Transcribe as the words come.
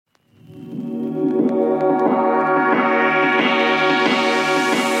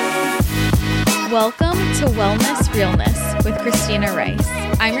to Wellness Realness with Christina Rice.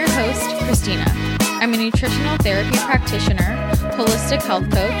 I'm your host, Christina. I'm a nutritional therapy practitioner, holistic health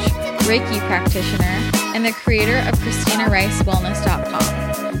coach, Reiki practitioner, and the creator of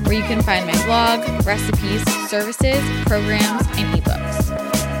ChristinaRiceWellness.com, where you can find my blog, recipes, services, programs, and ebooks.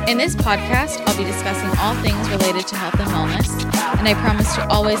 In this podcast, I'll be discussing all things related to health and wellness, and I promise to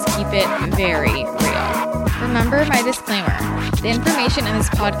always keep it very real. Remember my disclaimer. The information in this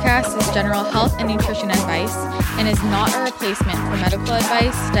podcast is general health and nutrition advice and is not a replacement for medical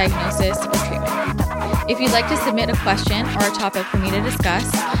advice, diagnosis, or treatment. If you'd like to submit a question or a topic for me to discuss,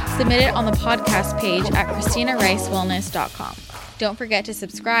 submit it on the podcast page at ChristinaRiceWellness.com. Don't forget to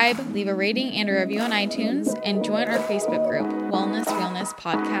subscribe, leave a rating and a review on iTunes, and join our Facebook group, Wellness Realness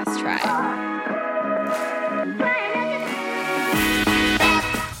Podcast Tribe.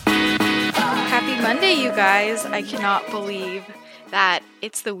 Happy Monday, you guys. I cannot believe that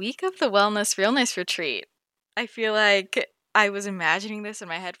it's the week of the Wellness Realness Retreat. I feel like I was imagining this in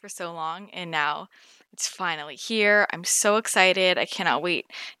my head for so long, and now it's finally here. I'm so excited. I cannot wait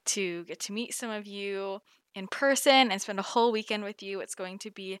to get to meet some of you in person and spend a whole weekend with you. It's going to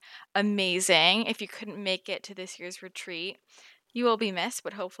be amazing. If you couldn't make it to this year's retreat, you will be missed,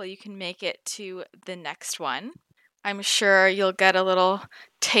 but hopefully you can make it to the next one. I'm sure you'll get a little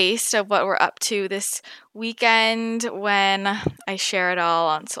taste of what we're up to this weekend when I share it all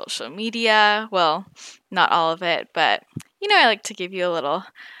on social media. Well, not all of it, but I like to give you a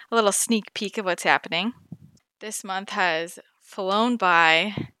little sneak peek of what's happening. This month has flown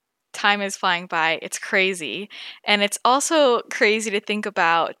by. Time is flying by. It's crazy. And it's also crazy to think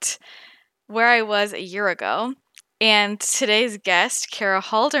about where I was a year ago. And today's guest, Kara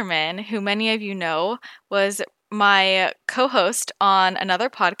Halderman, who many of you know, was my co-host on another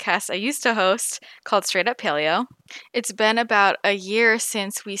podcast I used to host called Straight Up Paleo. It's been about a year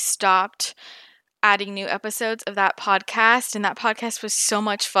since we stopped adding new episodes of that podcast, and that podcast was so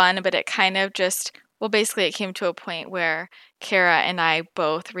much fun, but it kind of basically it came to a point where Kara and I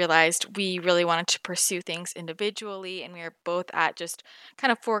both realized we really wanted to pursue things individually, and we were both at just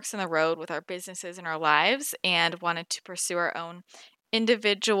kind of forks in the road with our businesses and our lives and wanted to pursue our own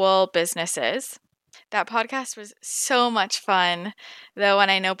individual businesses. That podcast was so much fun, though,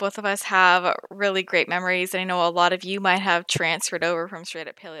 and I know both of us have really great memories, and I know a lot of you might have transferred over from Straight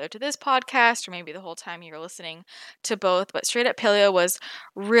Up Paleo to this podcast, or maybe the whole time you were listening to both, but Straight Up Paleo was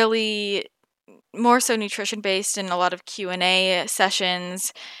really more so nutrition-based and a lot of Q&A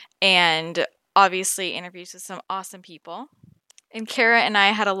sessions, and obviously interviews with some awesome people. And Kara and I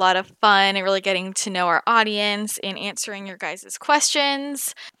had a lot of fun and really getting to know our audience and answering your guys'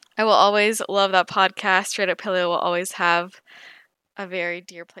 questions. I will always love that podcast. Straight Up Paleo will always have a very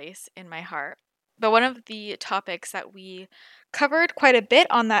dear place in my heart. But one of the topics that we covered quite a bit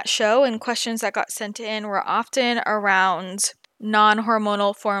on that show and questions that got sent in were often around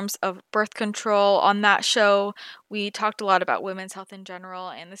non-hormonal forms of birth control. On that show, we talked a lot about women's health in general,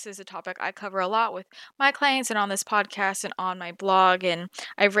 and this is a topic I cover a lot with my clients and on this podcast and on my blog, and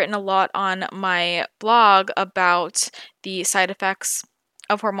I've written a lot on my blog about the side effects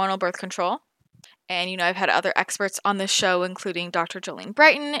of hormonal birth control. And, I've had other experts on the show, including Dr. Jolene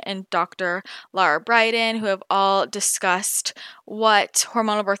Brighton and Dr. Laura Brydon, who have all discussed what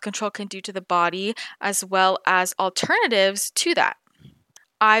hormonal birth control can do to the body, as well as alternatives to that.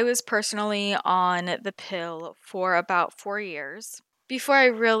 I was personally on the pill for about 4 years before I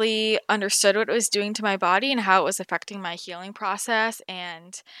really understood what it was doing to my body and how it was affecting my healing process,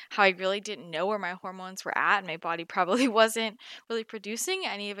 and how I really didn't know where my hormones were at. My body probably wasn't really producing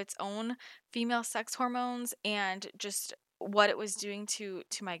any of its own female sex hormones, and just what it was doing to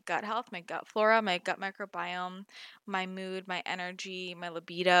my gut health, my gut flora, my gut microbiome, my mood, my energy, my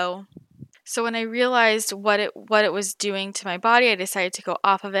libido. So when I realized what it was doing to my body, I decided to go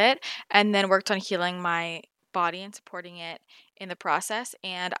off of it and then worked on healing my body and supporting it in the process,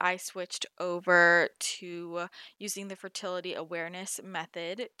 and I switched over to using the fertility awareness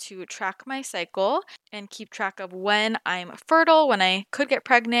method to track my cycle and keep track of when I'm fertile, when I could get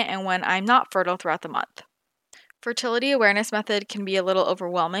pregnant, and when I'm not fertile throughout the month. Fertility awareness method can be a little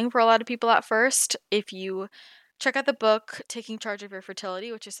overwhelming for a lot of people at first. If you check out the book, Taking Charge of Your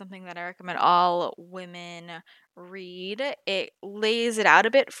Fertility, which is something that I recommend all women read. It lays it out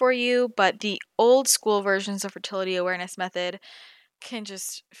a bit for you, but the old school versions of fertility awareness method can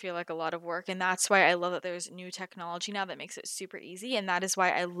just feel like a lot of work. And that's why I love that there's new technology now that makes it super easy. And that is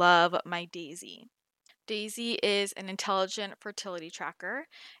why I love my Daisy. Daisy is an intelligent fertility tracker.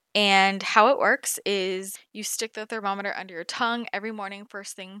 And how it works is you stick the thermometer under your tongue every morning,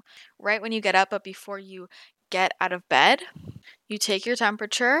 first thing, right when you get up, but before you get out of bed. You take your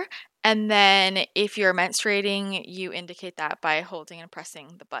temperature And then if you're menstruating, you indicate that by holding and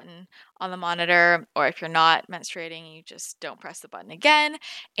pressing the button on the monitor. Or if you're not menstruating, you just don't press the button again.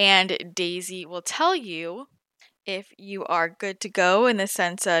 And Daisy will tell you if you are good to go in the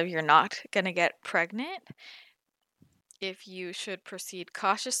sense of you're not going to get pregnant, if you should proceed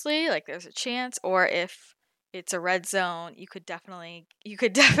cautiously, like there's a chance, or if it's a red zone, you could definitely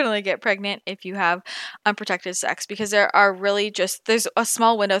get pregnant if you have unprotected sex, because there's a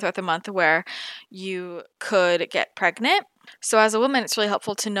small window throughout the month where you could get pregnant. So as a woman, it's really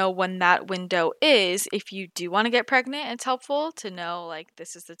helpful to know when that window is. If you do want to get pregnant, it's helpful to know like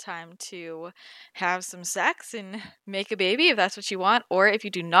this is the time to have some sex and make a baby if that's what you want. Or if you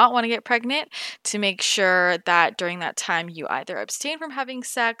do not want to get pregnant, to make sure that during that time you either abstain from having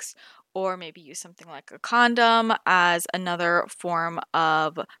sex or maybe use something like a condom as another form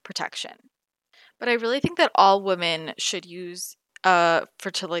of protection. But I really think that all women should use a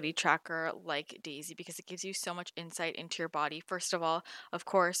fertility tracker like Daisy, because it gives you so much insight into your body. First of all, of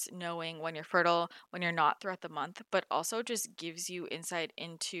course, knowing when you're fertile, when you're not throughout the month, but also just gives you insight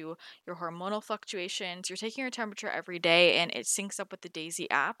into your hormonal fluctuations. You're taking your temperature every day and it syncs up with the Daisy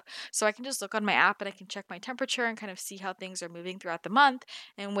app. So I can just look on my app and I can check my temperature and kind of see how things are moving throughout the month.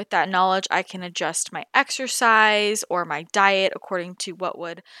 And with that knowledge, I can adjust my exercise or my diet according to what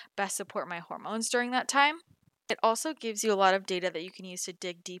would best support my hormones during that time. It also gives you a lot of data that you can use to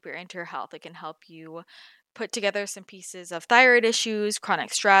dig deeper into your health. It can help you put together some pieces of thyroid issues,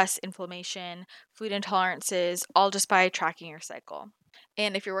 chronic stress, inflammation, food intolerances, all just by tracking your cycle.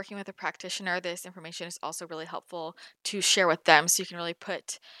 And if you're working with a practitioner, this information is also really helpful to share with them so you can really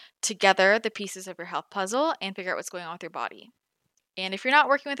put together the pieces of your health puzzle and figure out what's going on with your body. And if you're not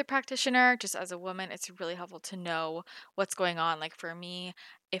working with a practitioner, just as a woman, it's really helpful to know what's going on. Like for me,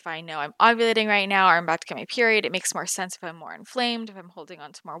 if I know I'm ovulating right now or I'm about to get my period, it makes more sense if I'm more inflamed, if I'm holding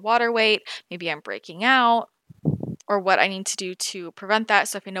on to more water weight, maybe I'm breaking out, or what I need to do to prevent that.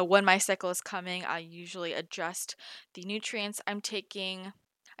 So if I know when my cycle is coming, I usually adjust the nutrients I'm taking.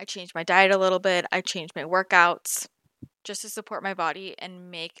 I change my diet a little bit. I change my workouts just to support my body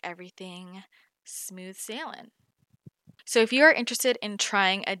and make everything smooth sailing. So if you are interested in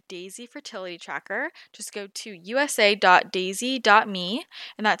trying a Daisy fertility tracker, just go to usa.daisy.me,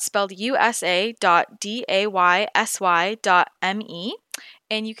 and that's spelled usa.daysy.me,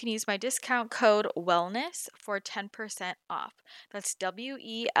 and you can use my discount code wellness for 10% off. That's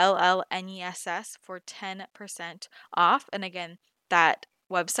WELLNESS for 10% off. And again, that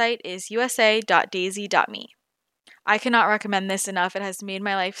website is usa.daisy.me. I cannot recommend this enough. It has made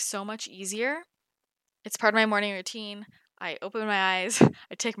my life so much easier. It's part of my morning routine. I open my eyes,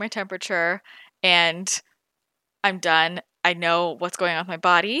 I take my temperature, and I'm done. I know what's going on with my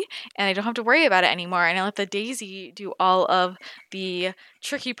body, and I don't have to worry about it anymore. And I let the Daisy do all of the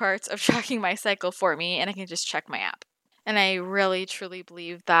tricky parts of tracking my cycle for me, and I can just check my app. And I really, truly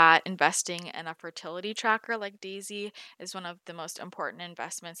believe that investing in a fertility tracker like Daisy is one of the most important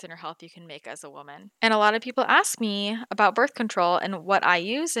investments in your health you can make as a woman. And a lot of people ask me about birth control and what I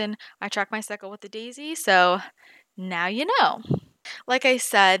use, and I track my cycle with the Daisy, so now you know. Like I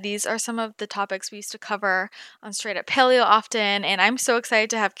said, these are some of the topics we used to cover on Straight Up Paleo often, and I'm so excited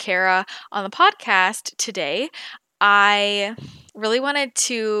to have Kara on the podcast today. I really wanted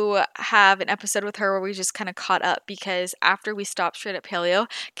to have an episode with her where we just kind of caught up, because after we stopped Straight Up Paleo,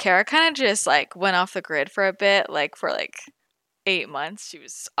 Kara kind of just like went off the grid for a bit, like for like 8 months. She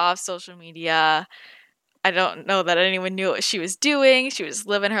was off social media. I don't know that anyone knew what she was doing. She was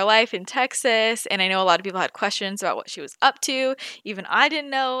living her life in Texas, and I know a lot of people had questions about what she was up to. Even I didn't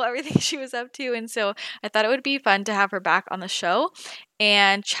know everything she was up to, and so I thought it would be fun to have her back on the show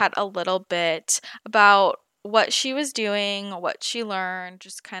and chat a little bit about what she was doing, what she learned,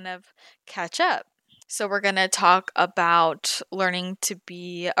 just kind of catch up. So we're going to talk about learning to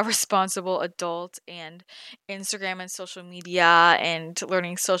be a responsible adult and Instagram and social media and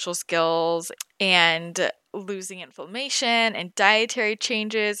learning social skills and losing inflammation and dietary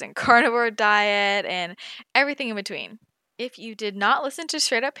changes and carnivore diet and everything in between. If you did not listen to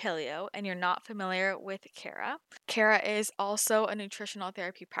Straight Up Paleo and you're not familiar with Kara, Kara is also a nutritional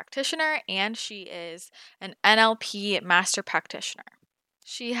therapy practitioner, and she is an NLP master practitioner.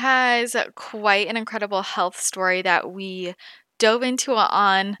 She has quite an incredible health story that we dove into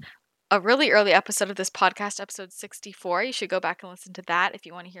on a really early episode of this podcast, episode 64. You should go back and listen to that if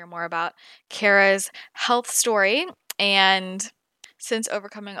you want to hear more about Kara's health story. And since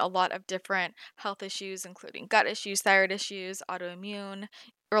overcoming a lot of different health issues, including gut issues, thyroid issues, autoimmune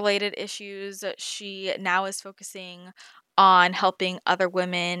related issues, she now is focusing on helping other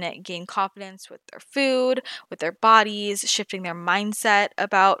women gain confidence with their food, with their bodies, shifting their mindset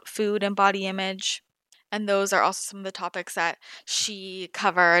about food and body image. And those are also some of the topics that she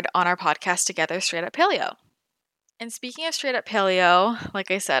covered on our podcast together, Straight Up Paleo. And speaking of Straight Up Paleo,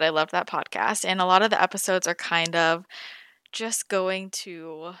 like I said, I loved that podcast. And a lot of the episodes are kind of just going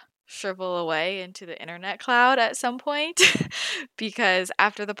to shrivel away into the internet cloud at some point because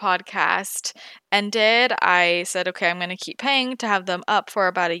after the podcast ended, I said, okay, I'm going to keep paying to have them up for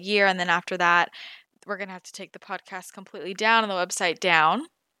about a year. And then after that, we're going to have to take the podcast completely down and the website down.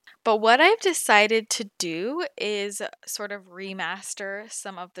 But what I've decided to do is sort of remaster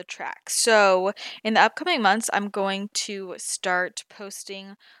some of the tracks. So in the upcoming months, I'm going to start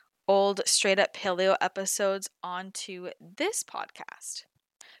posting old Straight Up Paleo episodes onto this podcast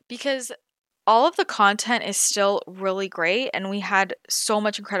because all of the content is still really great and we had so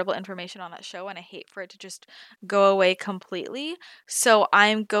much incredible information on that show and I hate for it to just go away completely. So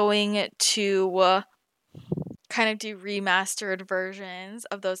I'm going to kind of do remastered versions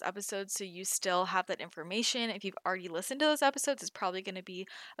of those episodes so you still have that information. If you've already listened to those episodes, it's probably going to be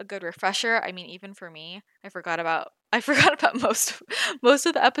a good refresher. I mean, even for me, I forgot about most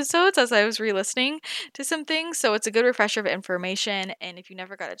of the episodes as I was re-listening to some things. So it's a good refresher of information. And if you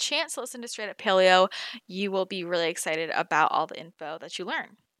never got a chance to listen to Straight Up Paleo, you will be really excited about all the info that you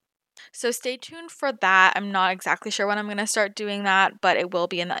learn. So stay tuned for that. I'm not exactly sure when I'm going to start doing that, but it will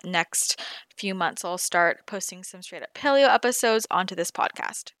be in the next few months. I'll start posting some Straight Up Paleo episodes onto this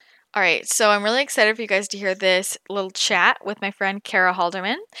podcast. All right, so I'm really excited for you guys to hear this little chat with my friend Kara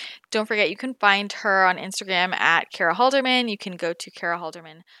Halderman. Don't forget, you can find her on Instagram at Kara Halderman. You can go to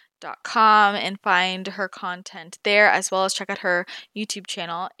karahalderman.com and find her content there, as well as check out her YouTube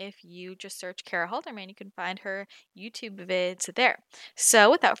channel. If you just search Kara Halderman, you can find her YouTube vids there. So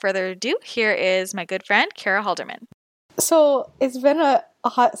without further ado, here is my good friend Kara Halderman. So it's been a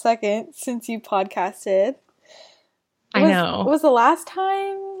hot second since you podcasted. I know. Was the last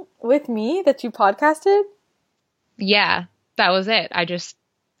time with me that you podcasted? Yeah, that was it.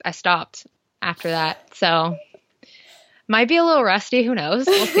 I stopped after that. So might be a little rusty. Who knows?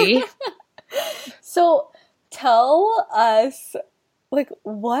 We'll see. So tell us,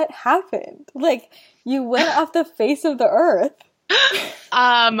 what happened? You went off the face of the earth.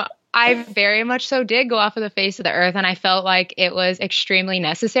 I very much so did go off of the face of the earth, and I felt like it was extremely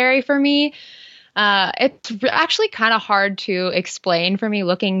necessary for me. It's actually kind of hard to explain for me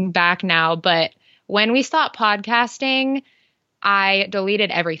looking back now, but when we stopped podcasting, I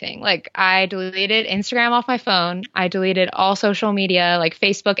deleted everything. I deleted Instagram off my phone. I deleted all social media,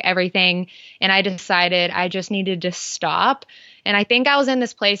 Facebook, everything. And I decided I just needed to stop. And I think I was in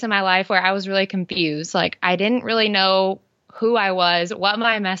this place in my life where I was really confused. I didn't really know who I was, what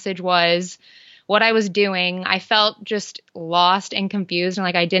my message was, what I was doing. I felt just lost and confused and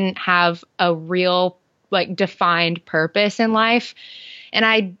I didn't have a real defined purpose in life.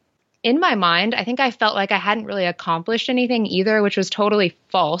 And in my mind, I think I felt like I hadn't really accomplished anything either, which was totally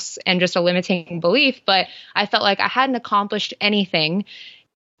false and just a limiting belief. But I felt like I hadn't accomplished anything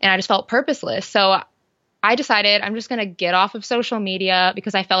and I just felt purposeless. So I decided I'm just going to get off of social media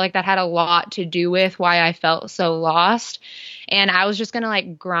because I felt like that had a lot to do with why I felt so lost. And I was just going to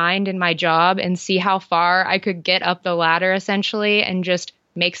grind in my job and see how far I could get up the ladder essentially and just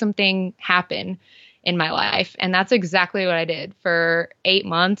make something happen in my life. And that's exactly what I did. For 8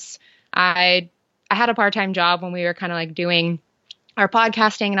 months, I had a part-time job when we were kind of doing our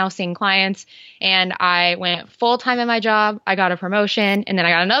podcasting and I was seeing clients, and I went full-time in my job. I got a promotion and then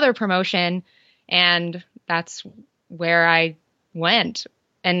I got another promotion, and that's where I went.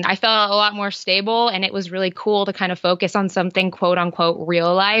 And I felt a lot more stable, and it was really cool to kind of focus on something quote unquote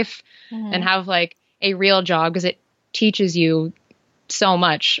real life and have a real job, because it teaches you so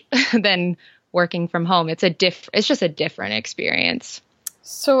much than working from home. It's just a different experience.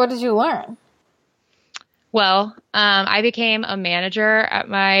 So what did you learn? Well, I became a manager at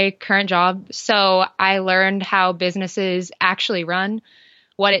my current job. So I learned how businesses actually run,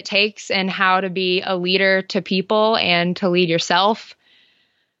 what it takes, and how to be a leader to people and to lead yourself.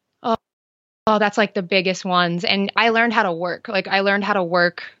 Oh, that's the biggest ones. And I learned how to work. I learned how to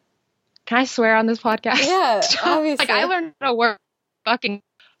work. Can I swear on this podcast? Yeah, obviously. I learned how to work fucking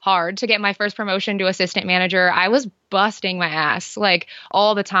hard to get my first promotion to assistant manager. I was busting my ass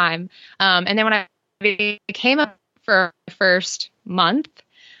all the time. And then when I became for my first month,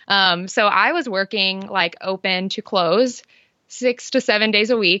 so I was working open to close 6 to 7 days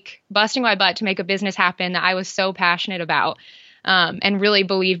a week, busting my butt to make a business happen that I was so passionate about. and really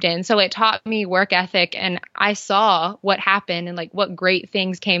believed in. So it taught me work ethic, and I saw what happened and like what great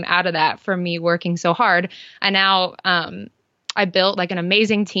things came out of that from me working so hard. And now I built like an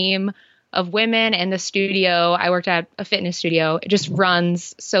amazing team of women, and the studio, I worked at a fitness studio. It just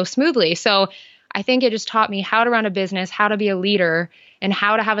runs so smoothly. So I think it just taught me how to run a business, how to be a leader, and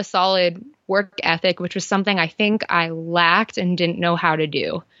how to have a solid work ethic, which was something I think I lacked and didn't know how to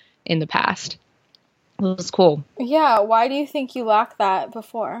do in the past. It was cool. Yeah. Why do you think you lacked that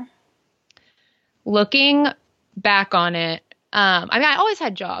before? Looking back on it, I mean, I always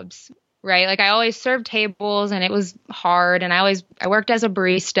had jobs, right? Like I always served tables and it was hard, and I worked as a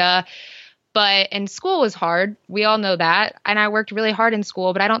barista. And school was hard. We all know that. And I worked really hard in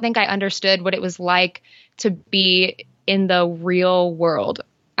school, but I don't think I understood what it was like to be in the real world.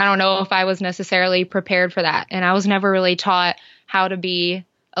 I don't know if I was necessarily prepared for that. And I was never really taught how to be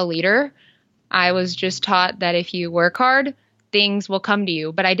a leader. I was just taught that if you work hard, things will come to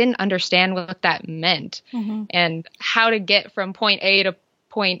you. But I didn't understand what that meant and how to get from point A to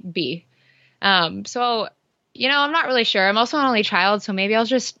point B. So, I'm not really sure. I'm also an only child, so maybe I was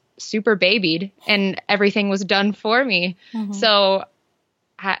just super babied and everything was done for me. So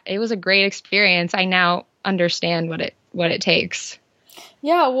it was a great experience. I now understand what it takes.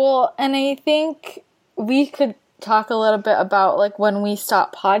 Yeah, well, and I think we could talk a little bit about like when we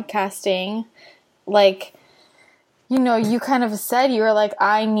stopped podcasting, like, you kind of said you were like,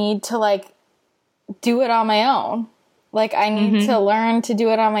 I need to like do it on my own. Like I need to learn to do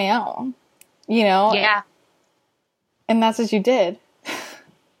it on my own, Yeah. And that's what you did.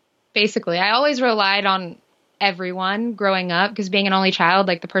 Basically, I always relied on everyone growing up because being an only child,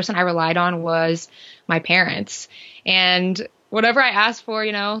 like the person I relied on was my parents. And whatever I asked for,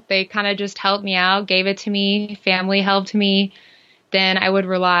 they kind of just helped me out, gave it to me. Family helped me. Then I would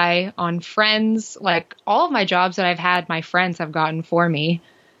rely on friends. Like all of my jobs that I've had, my friends have gotten for me.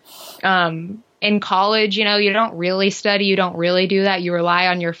 In college, you don't really study. You don't really do that. You rely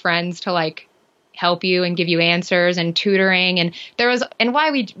on your friends to like help you and give you answers and tutoring. And why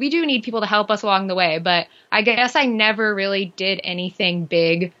we do need people to help us along the way. But I guess I never really did anything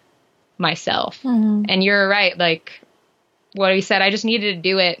big myself. And you're right. Like what we said, I just needed to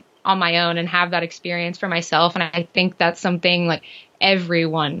do it on my own and have that experience for myself. And I think that's something like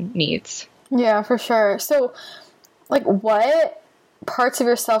everyone needs. Yeah, for sure. So like what parts of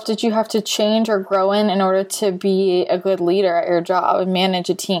yourself did you have to change or grow in order to be a good leader at your job and manage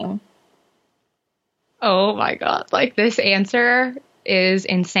a team? Oh my God. Like this answer is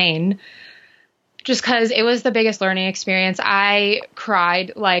insane. Just because it was the biggest learning experience. I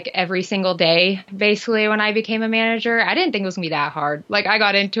cried like every single day, basically, when I became a manager. I didn't think it was going to be that hard. Like I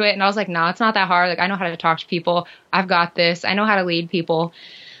got into it and I was like, nah, it's not that hard. Like I know how to talk to people. I've got this. I know how to lead people.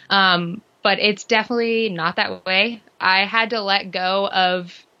 But it's definitely not that way. I had to let go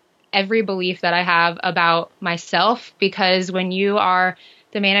of every belief that I have about myself, because when you are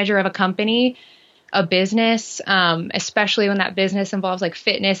the manager of a company, a business, especially when that business involves like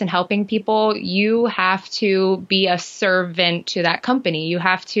fitness and helping people, you have to be a servant to that company. You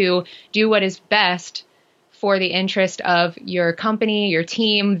have to do what is best for the interest of your company, your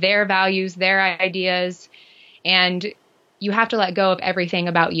team, their values, their ideas, and you have to let go of everything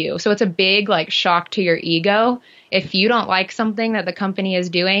about you. So it's a big like shock to your ego. If you don't like something that the company is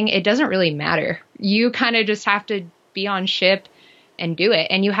doing, it doesn't really matter. You kind of just have to be on ship and do it.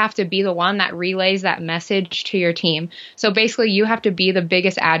 And you have to be the one that relays that message to your team. So basically you have to be the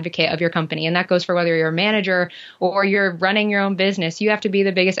biggest advocate of your company. And that goes for whether you're a manager or you're running your own business. You have to be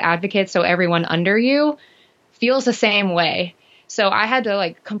the biggest advocate so everyone under you feels the same way. So I had to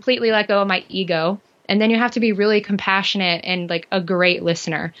like completely let go of my ego. And then you have to be really compassionate and like a great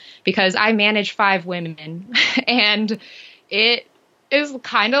listener, because I manage 5 women and it is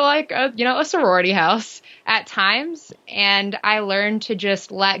kind of like a sorority house at times. And I learned to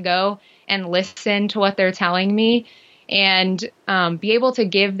just let go and listen to what they're telling me and be able to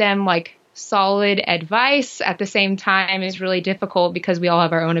give them like solid advice at the same time is really difficult because we all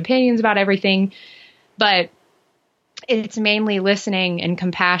have our own opinions about everything. But it's mainly listening and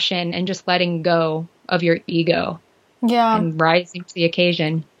compassion and just letting go of your ego. Yeah. And rising to the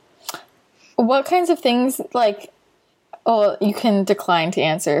occasion. What kinds of things you can decline to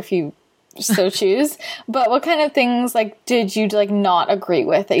answer if you so choose, but what kind of things like did you like not agree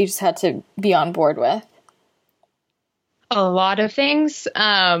with that you just had to be on board with? A lot of things.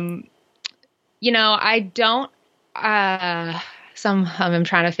 I don't, I'm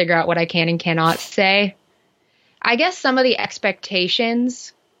trying to figure out what I can and cannot say. I guess some of the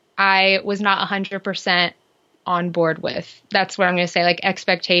expectations I was not 100% on board with. That's what I'm going to say, like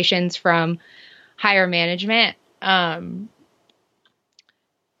expectations from higher management.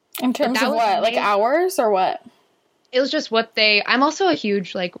 In terms of what? Like hours or what? It was just I'm also a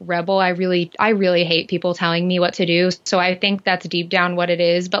huge like rebel. I really hate people telling me what to do. So I think that's deep down what it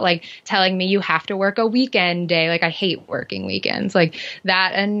is. But like telling me you have to work a weekend day, like I hate working weekends. Like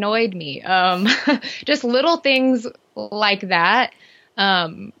that annoyed me. Just little things like that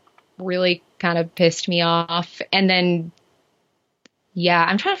really kind of pissed me off. And then, yeah,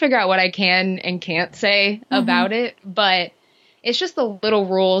 I'm trying to figure out what I can and can't say about it. But it's just the little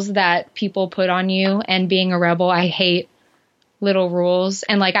rules that people put on you, and being a rebel, I hate little rules.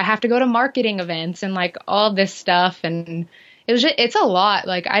 And like, I have to go to marketing events and like all this stuff. And it's a lot.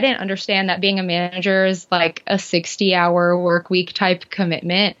 Like, I didn't understand that being a manager is like a 60-hour work week type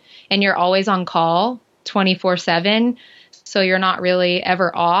commitment, and you're always on call 24/7. So you're not really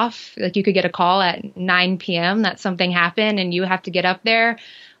ever off. Like, you could get a call at 9 p.m. that something happened and you have to get up there.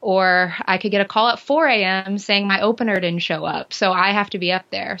 Or I could get a call at 4 a.m. saying my opener didn't show up. So I have to be up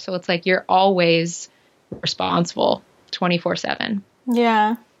there. So it's like you're always responsible 24/7.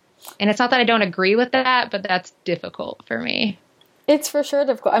 Yeah. And it's not that I don't agree with that, but that's difficult for me. It's for sure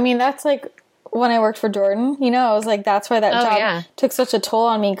difficult. I mean, that's like when I worked for Jordan, you know, I was like, that's why that job took such a toll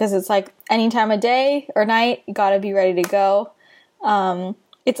on me, because it's like any time of day or night, you got to be ready to go.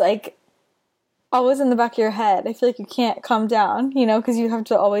 It's like always in the back of your head. I feel like you can't calm down, you know, because you have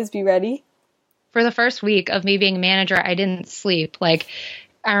to always be ready. For the first week of me being a manager, I didn't sleep. Like,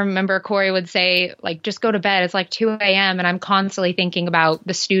 I remember Corey would say, like, just go to bed. It's like 2 a.m. and I'm constantly thinking about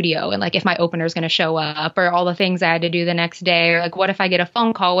the studio and like if my opener is going to show up, or all the things I had to do the next day, or like what if I get a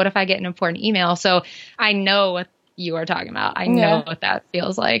phone call? What if I get an important email? So I know what you are talking about. I know what that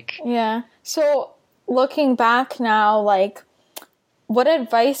feels like. Yeah. So looking back now, like, what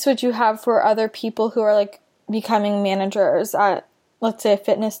advice would you have for other people who are like becoming managers at, let's say, a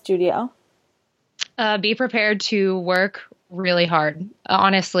fitness studio? Be prepared to work really hard,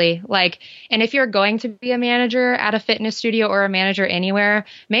 honestly. Like, and if you're going to be a manager at a fitness studio or a manager anywhere,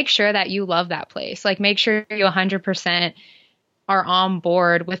 make sure that you love that place. Like, make sure you 100% are on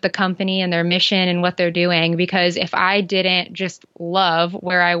board with the company and their mission and what they're doing. Because if I didn't just love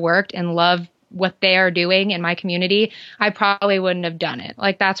where I worked and love what they are doing in my community, I probably wouldn't have done it.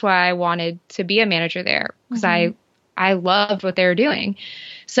 Like, that's why I wanted to be a manager there, because I loved what they were doing.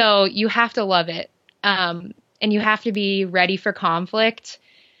 So you have to love it. And you have to be ready for conflict.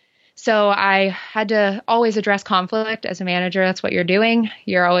 So I had to always address conflict as a manager. That's what you're doing.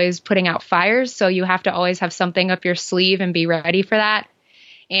 You're always putting out fires. So you have to always have something up your sleeve and be ready for that.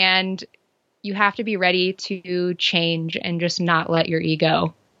 And you have to be ready to change and just not let your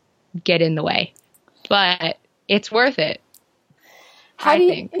ego get in the way. But it's worth it. I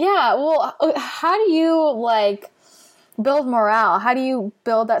think. Yeah. Well, how do you like build morale? How do you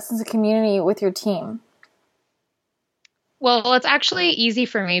build that sense of community with your team? Well, it's actually easy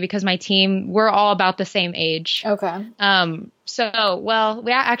for me because my team, we're all about the same age. Okay. Well,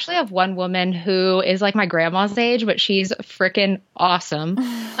 we actually have one woman who is like my grandma's age, but she's freaking awesome.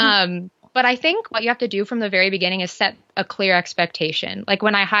 But I think what you have to do from the very beginning is set a clear expectation. Like,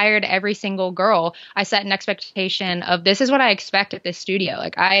 when I hired every single girl, I set an expectation of, this is what I expect at this studio.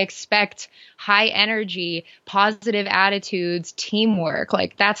 Like, I expect high energy, positive attitudes, teamwork.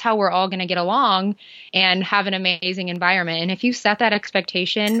 Like, that's how we're all going to get along and have an amazing environment. And if you set that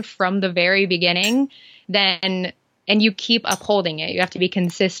expectation from the very beginning, then, and you keep upholding it, you have to be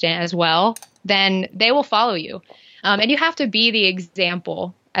consistent as well, then they will follow you. And you have to be the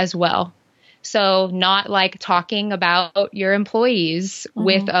example as well. So not like talking about your employees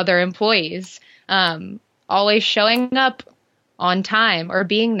with other employees, always showing up on time or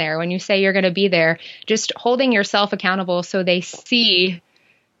being there when you say you're going to be there, just holding yourself accountable so they see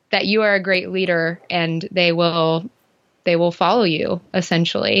that you are a great leader and they will follow you,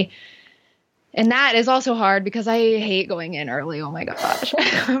 essentially. And that is also hard because I hate going in early. Oh my gosh.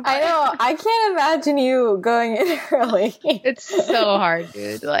 I know. I can't imagine you going in early. It's so hard,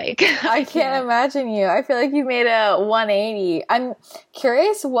 dude. Like, I can't imagine you. I feel like you made a 180. I'm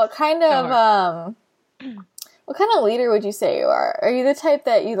curious, what kind of leader would you say you are? Are you the type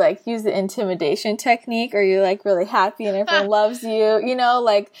that you like use the intimidation technique? Or are you like really happy and everyone loves you? You know,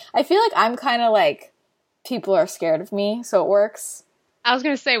 like, I feel like I'm kind of like, people are scared of me, so it works. I was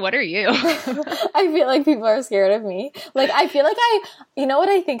going to say, what are you? I feel like people are scared of me. Like, I feel like you know what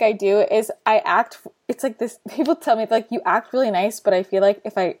I think I do is I act, it's like this, people tell me, like, you act really nice, but I feel like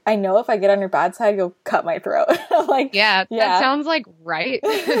I know if I get on your bad side, you'll cut my throat. Like, yeah, that sounds like right.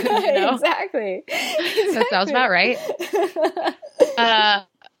 You know? Exactly. That sounds about right.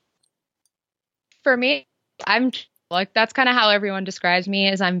 For me, I'm like, that's kind of how everyone describes me,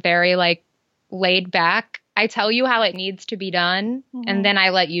 is I'm very like laid back I tell you how it needs to be done, and then I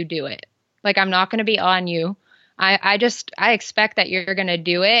let you do it. Like, I'm not going to be on you. I expect that you're going to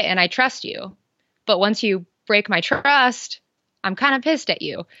do it, and I trust you. But once you break my trust, I'm kind of pissed at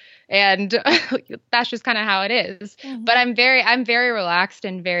you. And that's just kind of how it is. But I'm very relaxed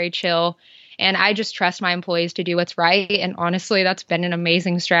and very chill. And I just trust my employees to do what's right. And honestly, that's been an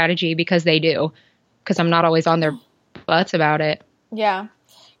amazing strategy because they do. Because I'm not always on their butts about it. Yeah.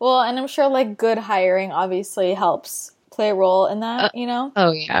 Well, and I'm sure like good hiring obviously helps play a role in that, you know?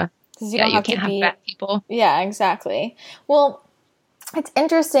 Oh, yeah. Because you don't have can't to be have bad people. Yeah, exactly. Well, it's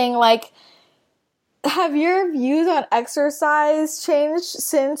interesting. Like, have your views on exercise changed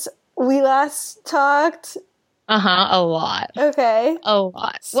since we last talked? A lot. Okay. A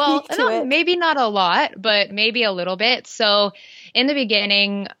lot. Maybe not a lot, but maybe a little bit. So in the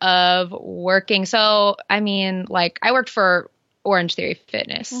beginning of working, I worked for Orange Theory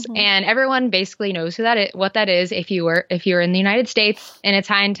Fitness, and everyone basically knows what that is if you're in the United States, and it's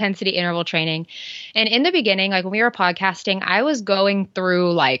high intensity interval training. And in the beginning, like when we were podcasting, I was going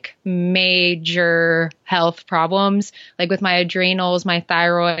through like major health problems, like with my adrenals, my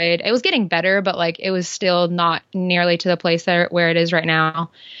thyroid. It was getting better, but like it was still not nearly to the place where it is right now.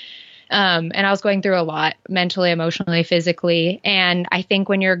 And I was going through a lot mentally, emotionally, physically. And I think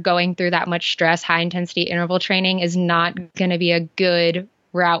when you're going through that much stress, high intensity interval training is not going to be a good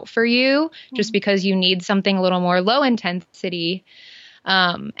route for you just because you need something a little more low intensity.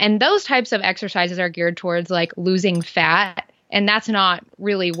 And those types of exercises are geared towards like losing fat. And that's not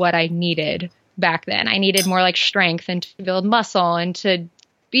really what I needed back then. I needed more like strength and to build muscle and to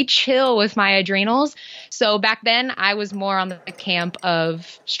be chill with my adrenals. So back then I was more on the camp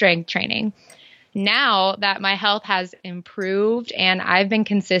of strength training. Now that my health has improved and I've been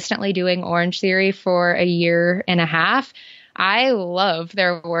consistently doing Orange Theory for a year and a half, I love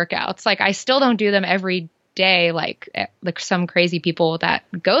their workouts. Like I still don't do them every day, like some crazy people that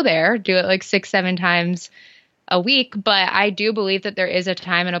go there do it like 6-7 times a week. But I do believe that there is a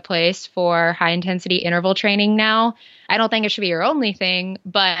time and a place for high intensity interval training now. I don't think it should be your only thing,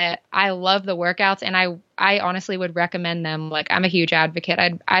 but I love the workouts and I honestly would recommend them. Like I'm a huge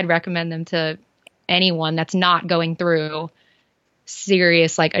advocate. I'd recommend them to anyone that's not going through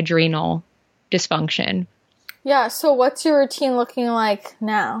serious like adrenal dysfunction. Yeah. So what's your routine looking like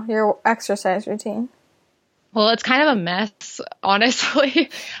now? Your exercise routine? Well, it's kind of a mess, honestly.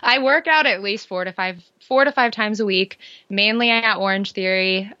 I work out at least 4 to 5 times a week, mainly at Orange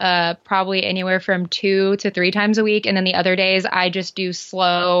Theory, probably anywhere from 2 to 3 times a week. And then the other days I just do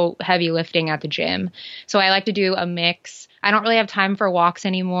slow, heavy lifting at the gym. So I like to do a mix. I don't really have time for walks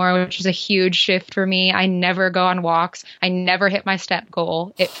anymore, which is a huge shift for me. I never go on walks. I never hit my step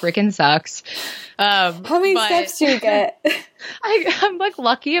goal. It freaking sucks. How many steps do you get? I'm like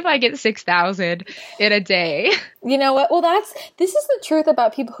lucky if I get 6,000 in a day. You know what? Well, this is the truth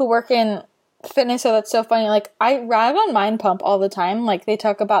about people who work in fitness. So that's so funny. Like I rag on Mind Pump all the time. Like they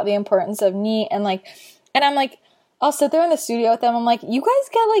talk about the importance of NEAT and I'm like, I'll sit there in the studio with them. I'm like, you guys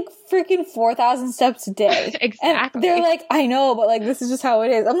get like freaking 4,000 steps a day. Exactly. And they're like, I know, but like, this is just how it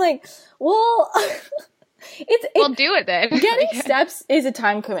is. I'm like, well, well, do it then. Getting steps is a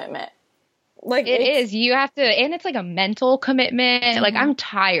time commitment. Like it is. You have to, and it's like a mental commitment. Mm-hmm. Like I'm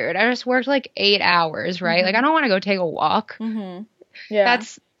tired. I just worked like 8 hours, right? Mm-hmm. Like I don't want to go take a walk. Mm-hmm. Yeah.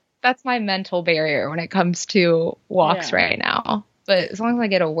 That's my mental barrier when it comes to walks right now. But as long as I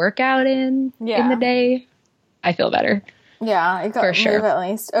get a workout in the day, I feel better. Yeah, you got to move at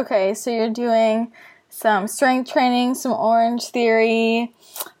least. Okay, so you're doing some strength training, some Orange Theory.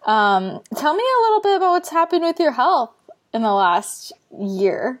 Tell me a little bit about what's happened with your health in the last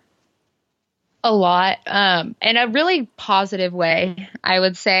year. A lot, in a really positive way, I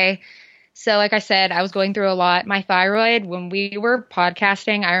would say. So like I said, I was going through a lot. My thyroid, when we were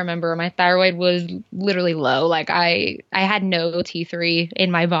podcasting, I remember my thyroid was literally low. Like I had no T3 in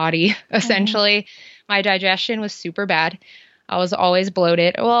my body, essentially. Mm-hmm. My digestion was super bad. I was always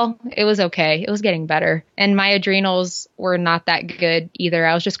bloated. Well, it was okay. It was getting better. And my adrenals were not that good either.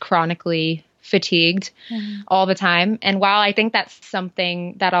 I was just chronically fatigued all the time. And while I think that's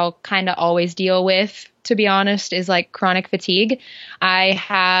something that I'll kind of always deal with, to be honest, is like chronic fatigue, I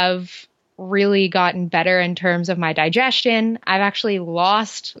have really gotten better in terms of my digestion. I've actually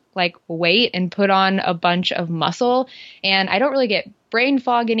lost like weight and put on a bunch of muscle, and I don't really get brain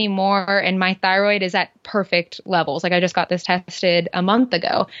fog anymore, and my thyroid is at perfect levels. Like I just got this tested a month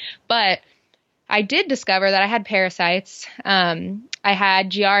ago, but I did discover that I had parasites. I had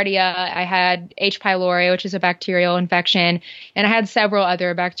Giardia, I had H. pylori, which is a bacterial infection, and I had several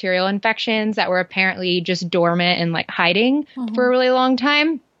other bacterial infections that were apparently just dormant and like hiding for a really long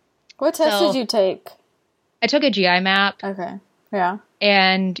time. What test did you take? I took a GI map. Okay. Yeah.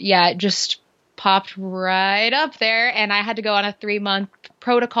 And yeah, it just popped right up there. And I had to go on a 3-month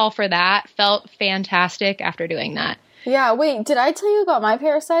protocol for that. Felt fantastic after doing that. Yeah. Wait, did I tell you about my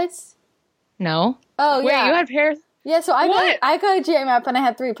parasites? No. Oh, Wait, yeah. you had parasites? Yeah, so I got a GI map and I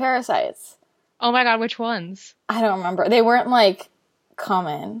had 3 parasites. Oh my God, which ones? I don't remember. They weren't like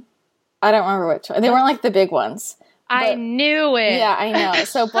common. I don't remember which one. They weren't like the big ones. I knew it. Yeah, I know.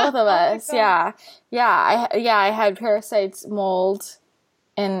 So both of us, yeah. I had parasites, mold,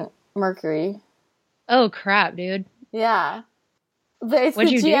 and mercury. Oh crap, dude. Yeah. But it's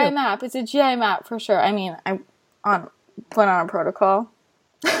What'd the you GI do? map. It's a GI map for sure. I mean, I went on a protocol.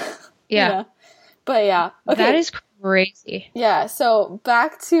 Yeah. But yeah. Okay. That is crazy. Yeah, so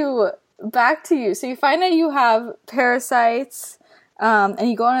back to you. So you find out you have parasites, and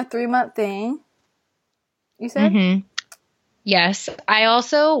you go on a 3-month thing. You said? Mm-hmm. Yes. I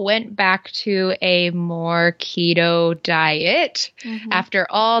also went back to a more keto diet after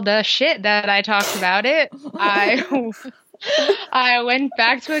all the shit that I talked about it. I went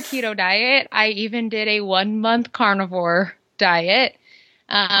back to a keto diet. I even did a 1-month carnivore diet.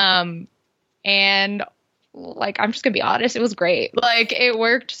 And like, I'm just gonna be honest, it was great. Like, it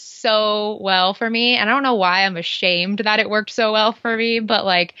worked so well for me. And I don't know why I'm ashamed that it worked so well for me, but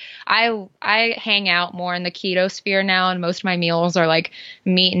like, I hang out more in the keto sphere now, and most of my meals are like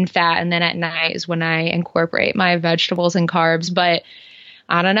meat and fat. And then at night is when I incorporate my vegetables and carbs. But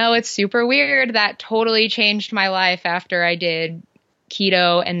I don't know, it's super weird. That totally changed my life after I did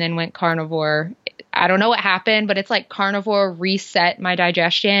keto and then went carnivore. I don't know what happened, but it's like carnivore reset my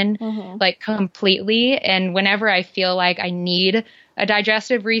digestion like completely. And whenever I feel like I need a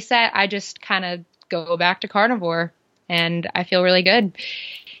digestive reset, I just kind of go back to carnivore and I feel really good.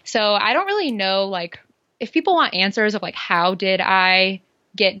 So I don't really know, like, if people want answers of like, how did I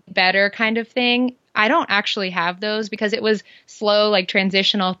get better kind of thing, I don't actually have those because it was slow, like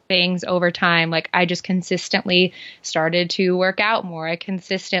transitional things over time. Like, I just consistently started to work out more. I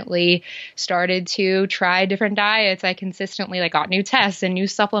consistently started to try different diets. I consistently like got new tests and new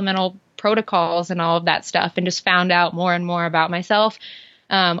supplemental protocols and all of that stuff, and just found out more and more about myself.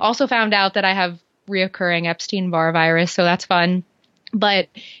 Also found out that I have reoccurring Epstein-Barr virus, so that's fun. But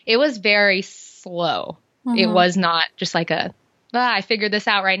it was very slow. It was not just like I figured this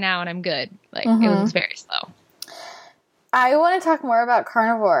out right now and I'm good. Like, it was very slow. I want to talk more about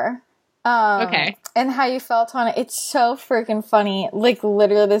carnivore. Okay. And how you felt on it. It's so freaking funny. Like,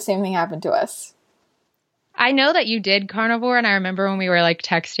 literally the same thing happened to us. I know that you did carnivore, and I remember when we were like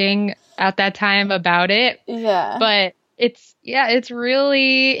texting at that time about it. Yeah. But it's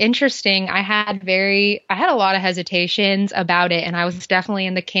really interesting. I had a lot of hesitations about it, and I was definitely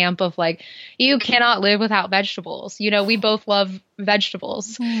in the camp of like, you cannot live without vegetables. You know, we both love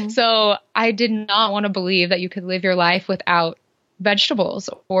vegetables. So I did not want to believe that you could live your life without vegetables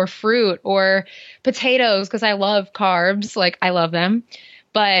or fruit or potatoes, because I love carbs. Like, I love them.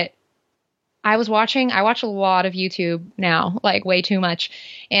 But I watch a lot of YouTube now, like way too much.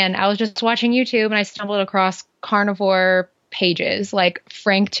 And I was just watching YouTube and I stumbled across carnivore pages like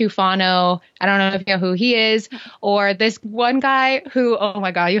Frank Tufano. I don't know if you know who he is, or this one guy who, oh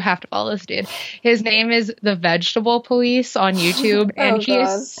my God, you have to follow this dude. His name is The Vegetable Police on YouTube, and he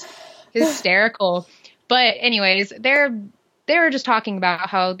is hysterical. But anyways, they were just talking about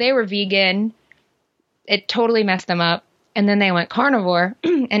how they were vegan. It totally messed them up. And then they went carnivore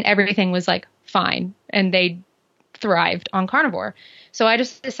and everything was like fine, and they thrived on carnivore. So I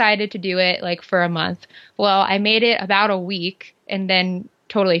just decided to do it like for a month. Well, I made it about a week and then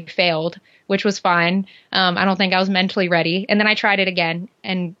totally failed, which was fine. I don't think I was mentally ready. And then I tried it again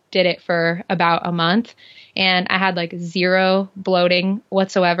and did it for about a month. And I had like zero bloating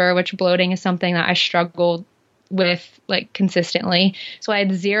whatsoever, which bloating is something that I struggled with like consistently. So I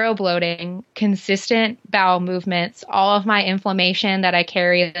had zero bloating, consistent bowel movements, all of my inflammation that I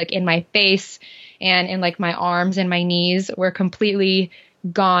carry like in my face and in like my arms and my knees were completely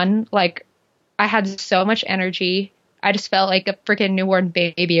gone. Like, I had so much energy. I just felt like a freaking newborn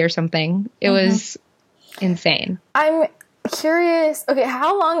baby or something. It was insane. I'm curious. Okay,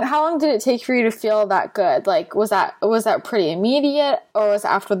 how long did it take for you to feel that good? Like, was that pretty immediate, or was it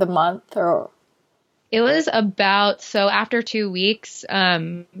after the month, or? It was after 2 weeks,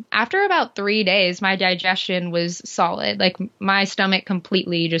 after about 3 days, my digestion was solid. Like, my stomach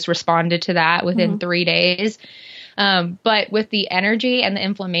completely just responded to that within 3 days. But with the energy and the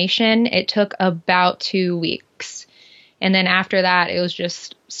inflammation, it took about 2 weeks. And then after that, it was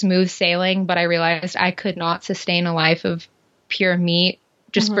just smooth sailing. But I realized I could not sustain a life of pure meat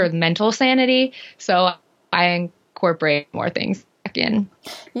just for mental sanity. So I incorporate more things back in.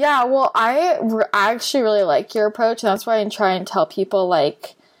 Yeah, well, I actually really like your approach, and that's why I try and tell people,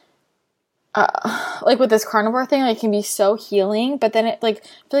 like with this carnivore thing, like, it can be so healing, but then it, like,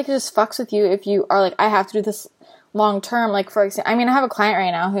 I feel like it just fucks with you if you are like, I have to do this long term. Like, for example, I mean, I have a client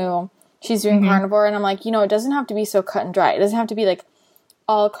right now who she's doing carnivore, and I'm like, it doesn't have to be so cut and dry. It doesn't have to be like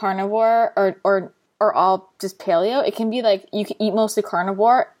all carnivore or all just paleo. It can be like you can eat mostly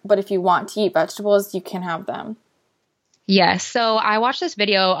carnivore, but if you want to eat vegetables, you can have them. Yes. So I watched this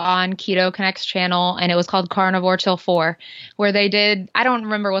video on Keto Connect's channel, and it was called Carnivore Till 4, where they did, I don't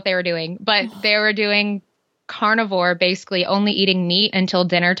remember what they were doing, but they were doing carnivore, basically only eating meat until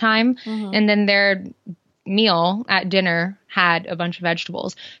dinner time. And then their meal at dinner had a bunch of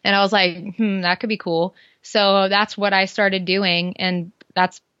vegetables. And I was like, that could be cool. So that's what I started doing. And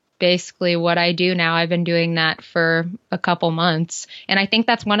that's basically what I do now. I've been doing that for a couple months. And I think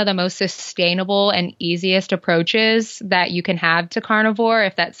that's one of the most sustainable and easiest approaches that you can have to carnivore,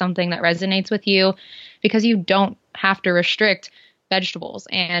 if that's something that resonates with you, because you don't have to restrict vegetables.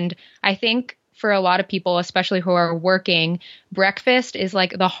 And I think for a lot of people, especially who are working, breakfast is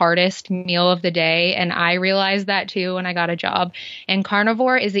like the hardest meal of the day. And I realized that too when I got a job. And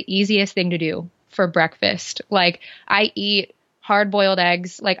carnivore is the easiest thing to do for breakfast. Like, I eat hard-boiled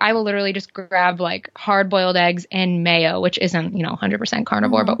eggs. Like, I will literally just grab like hard-boiled eggs and mayo, which isn't, 100%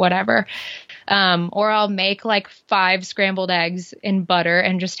 carnivore, but whatever. Or I'll make like 5 scrambled eggs in butter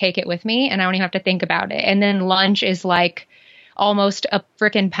and just take it with me, and I don't even have to think about it. And then lunch is like almost a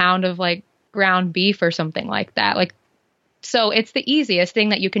freaking pound of like ground beef or something like that. Like, so it's the easiest thing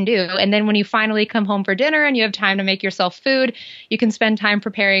that you can do. And then when you finally come home for dinner and you have time to make yourself food, you can spend time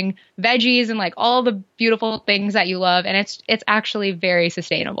preparing veggies and like all the beautiful things that you love. And it's actually very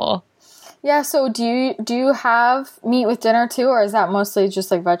sustainable. Yeah. So do you have meat with dinner too, or is that mostly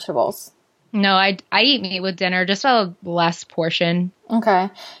just like vegetables? No, I eat meat with dinner, just a less portion. Okay.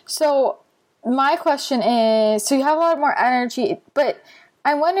 So my question is, so you have a lot more energy, but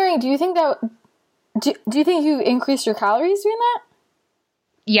I'm wondering, do you think you increased your calories doing that?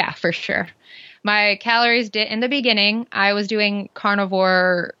 Yeah, for sure. My calories did in the beginning. I was doing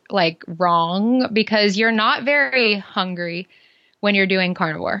carnivore like wrong, because you're not very hungry when you're doing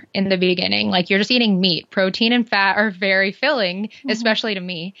carnivore in the beginning. Like, you're just eating meat. Protein and fat are very filling, especially to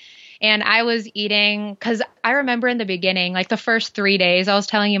me. And I was eating, because I remember in the beginning, like the first 3 days, I was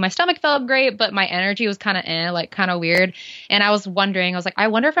telling you my stomach felt great, but my energy was kind of weird. And I was wondering, I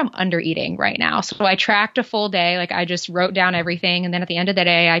wonder if I'm under eating right now. So I tracked a full day. Like, I just wrote down everything. And then at the end of the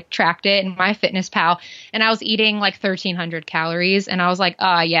day, I tracked it in MyFitnessPal, and I was eating like 1,300 calories. And I was like,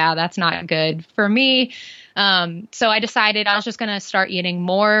 yeah, that's not good for me. So I decided I was just going to start eating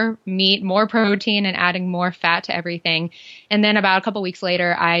more meat, more protein, and adding more fat to everything. And then about a couple weeks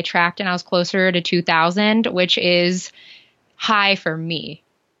later, I tracked and I was closer to 2,000, which is high for me,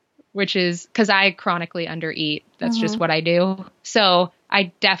 which is because I chronically undereat. That's just what I do. So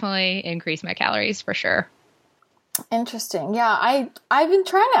I definitely increased my calories for sure. Interesting. Yeah, I've been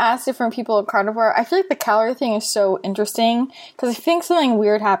trying to ask different people at carnivore. I feel like the calorie thing is so interesting, because I think something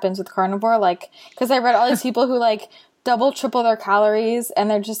weird happens with carnivore. Like, because I read all these people who like double, triple their calories, and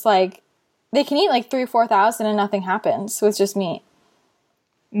they're just like, they can eat like 3,000 or 4,000 and nothing happens. So it's just meat.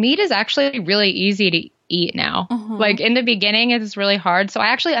 Meat is actually really easy to eat now. Like, in the beginning, it's really hard. So I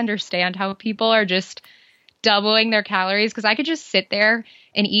actually understand how people are just doubling their calories, because I could just sit there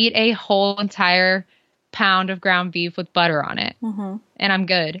and eat a whole entire pound of ground beef with butter on it, and I'm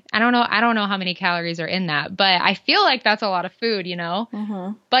good. I don't know how many calories are in that, but I feel like that's a lot of food,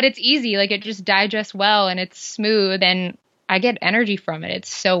 but it's easy. Like, it just digests well, and it's smooth, and I get energy from it.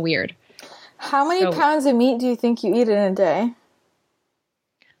 It's so weird. How many pounds of meat do you think you eat in a day?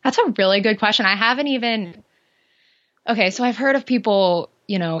 That's a really good question. I haven't even, okay, so I've heard of people,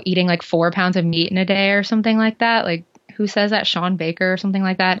 eating like 4 pounds of meat in a day or something like that. Like, who says that? Sean Baker or something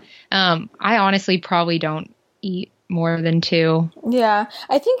like that. I honestly probably don't eat more than 2. Yeah.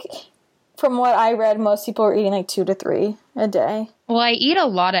 I think from what I read, most people are eating like 2 to 3 a day. Well, I eat a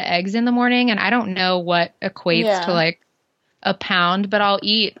lot of eggs in the morning, and I don't know what equates to like a pound, but I'll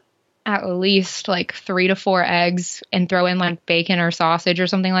eat at least like 3 to 4 eggs and throw in like bacon or sausage or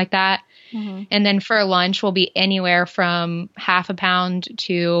something like that. And then for lunch, will be anywhere from half a pound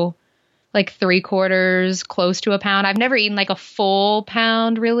to like 3/4, close to a pound. I've never eaten like a full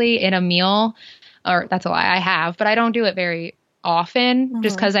pound really in a meal, or that's a lie. I have, but I don't do it very often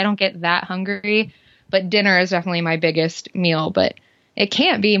just because I don't get that hungry. But dinner is definitely my biggest meal, but it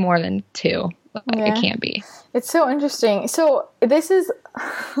can't be more than 2. It can't be. It's so interesting. So this is,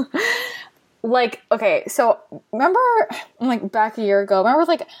 like, okay, so remember, like, back a year ago, remember,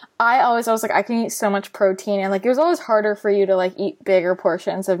 like, I was like, I can eat so much protein, and, like, it was always harder for you to, like, eat bigger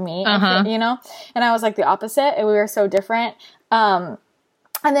portions of meat, you know? And I was, like, the opposite, and we were so different. And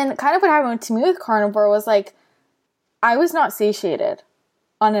then kind of what happened to me with carnivore was, like, I was not satiated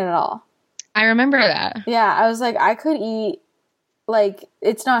on it at all. I remember that. Yeah, I was like, I could eat, like,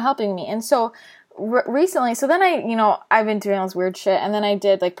 it's not helping me. And so recently, so then I've been doing all this weird shit, and then I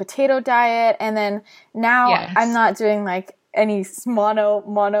did, like, potato diet, and then now I'm not doing, like, any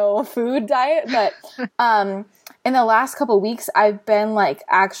mono food diet, but in the last couple of weeks, I've been, like,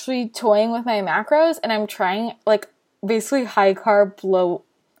 actually toying with my macros, and I'm trying, like, basically high carb,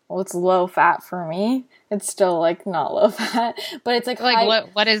 it's low fat for me. It's still, like, not low fat, but it's, like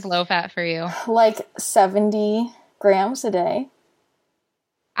what is low fat for you? Like 70 grams a day.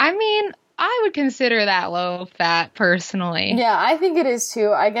 I mean, I would consider that low fat personally. Yeah, I think it is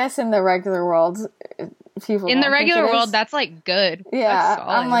too. I guess in the regular world, people in the regular world, that's, like, good. Yeah,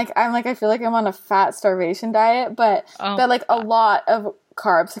 I'm like, I feel like I'm on a fat starvation diet, but like a lot of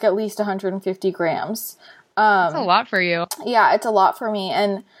carbs, like at least 150 grams. That's a lot for you. Yeah, it's a lot for me.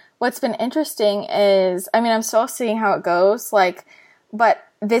 And what's been interesting is, I mean, I'm still seeing how it goes, like, but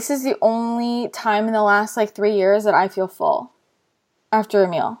this is the only time in the last, like, 3 years that I feel full after a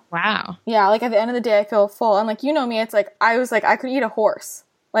meal. Wow. Yeah, like, at the end of the day, I feel full. And, like, you know me, it's like, I was like, I could eat a horse.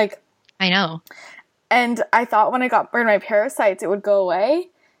 Like, I know. And I thought when I got burned my parasites, it would go away,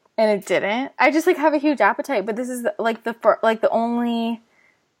 and it didn't. I just, like, have a huge appetite, but this is, the only...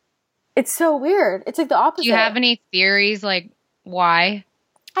 It's so weird. It's, like, the opposite. Do you have any theories, like, why?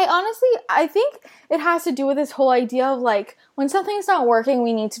 I think it has to do with this whole idea of, like, when something's not working,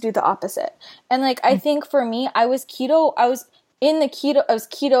 we need to do the opposite. And, like, I think for me, I was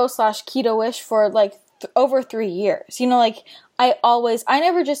keto/keto-ish for, like, over 3 years. You know, like, I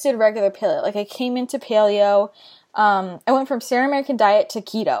never just did regular paleo. Like, I came into paleo, I went from Standard American Diet to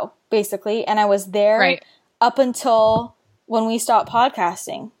keto, basically, and I was there up until when we stopped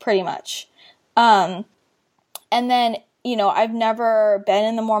podcasting, pretty much. And then, you know, I've never been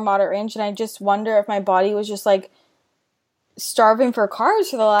in the more moderate range, and I just wonder if my body was just, like, starving for carbs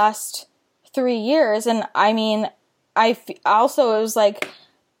for the last 3 years. And I mean, also it was like,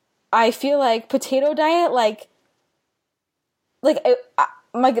 I feel like potato diet,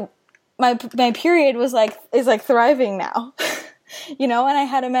 my period is thriving now, you know, and I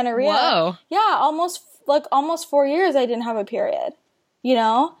had amenorrhea. Whoa. Yeah, almost 4 years I didn't have a period, you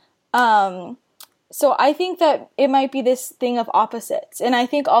know? So I think that it might be this thing of opposites. And I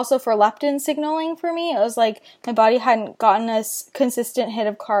think also for leptin signaling for me, it was like my body hadn't gotten a consistent hit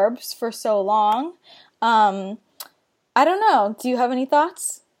of carbs for so long. I don't know. Do you have any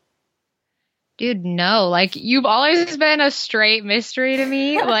thoughts? Dude, no. Like, you've always been a straight mystery to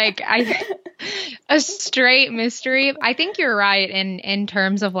me. Like, a straight mystery. I think you're right in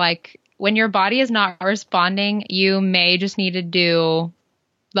terms of, like, when your body is not responding, you may just need to do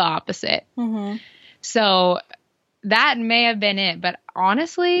the opposite. Mm-hmm. So that may have been it, but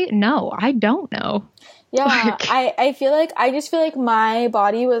honestly, no, I don't know. Yeah, I just feel like my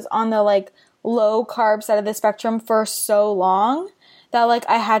body was on the, like, low carb side of the spectrum for so long that, like,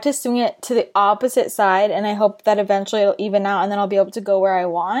 I had to swing it to the opposite side, and I hope that eventually it'll even out, and then I'll be able to go where I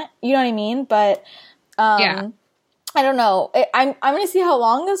want. You know what I mean? But I don't know. I'm going to see how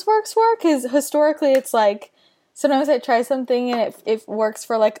long this works for, because historically it's like, sometimes I try something and it works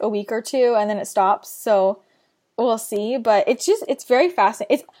for, like, a week or two, and then it stops. So we'll see. But it's very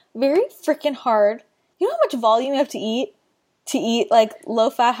fascinating. It's very freaking hard. You know how much volume you have to eat, like, low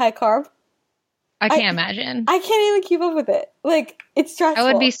fat, high carb? I can't imagine. I can't even keep up with it. Like, it's stressful.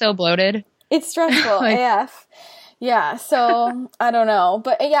 I would be so bloated. It's stressful AF. Yeah, so I don't know.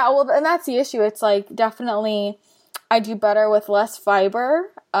 But yeah, well, and that's the issue. It's like, definitely I do better with less fiber,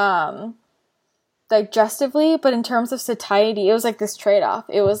 digestively, but in terms of satiety, it was like this trade-off.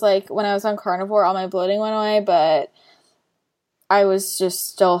 It was like, when I was on carnivore, all my bloating went away, but I was just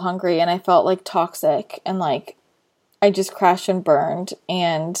still hungry, and I felt, like, toxic, and, like, I just crashed and burned,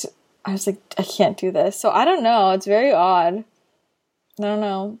 and I was like, I can't do this. So I don't know. It's very odd. I don't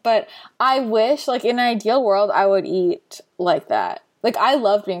know. But I wish, like, in an ideal world, I would eat like that. Like, I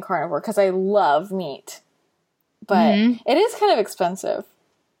love being carnivore because I love meat. But it is kind of expensive.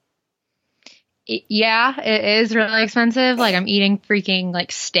 Yeah, it is really expensive. Like, I'm eating freaking,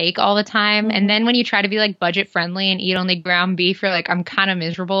 like, steak all the time. And then when you try to be, like, budget friendly and eat only ground beef, you're like, I'm kind of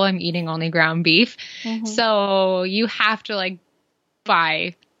miserable. I'm eating only ground beef. So you have to, like,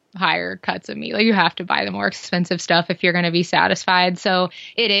 buy higher cuts of meat. Like you have to buy the more expensive stuff if you're going to be satisfied. So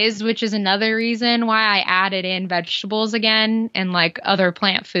it is, which is another reason why I added in vegetables again and like other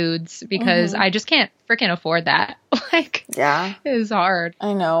plant foods, because I just can't freaking afford that. Like, Yeah. it is hard.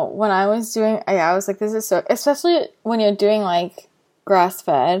 I know. When I was doing, I was like, this is so, especially when you're doing like grass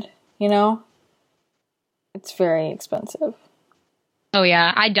fed, you know, it's very expensive. Oh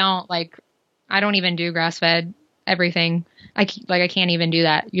yeah. I don't even do grass fed everything. I can't even do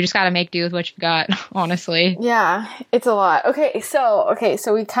that. You just got to make do with what you've got, honestly. Yeah, it's a lot. Okay,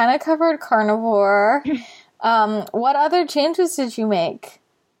 so we kind of covered carnivore. What other changes did you make?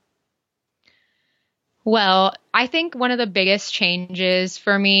 Well, I think one of the biggest changes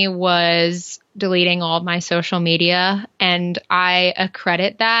for me was deleting all of my social media, and I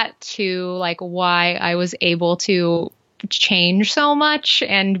accredit that to like why I was able to change so much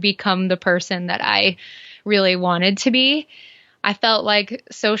and become the person that I really wanted to be. I felt like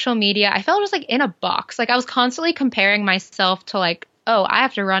social media, I felt just like in a box. Like I was constantly comparing myself to like, oh, I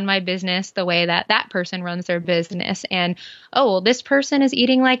have to run my business the way that that person runs their business. And, oh, well, this person is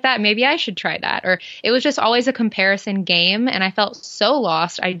eating like that. Maybe I should try that. Or it was just always a comparison game. And I felt so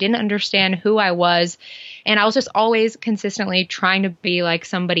lost. I didn't understand who I was. And I was just always consistently trying to be like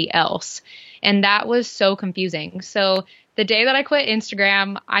somebody else. And that was so confusing. So the day that I quit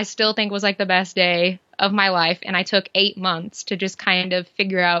Instagram, I still think was like the best day of my life. And I took 8 months to just kind of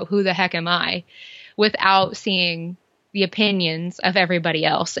figure out who the heck am I without seeing the opinions of everybody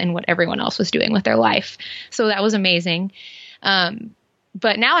else and what everyone else was doing with their life. So that was amazing.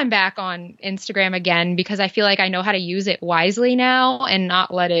 But now I'm back on Instagram again because I feel like I know how to use it wisely now and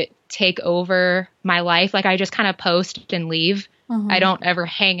not let it take over my life. Like I just kind of post and leave. I don't ever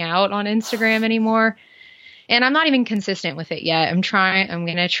hang out on Instagram anymore. And I'm not even consistent with it yet. I'm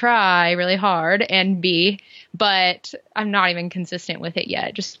going to try really hard and but I'm not even consistent with it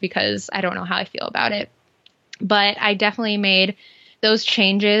yet just because I don't know how I feel about it. But I definitely made those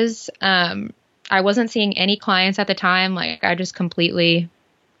changes. I wasn't seeing any clients at the time. Like I just completely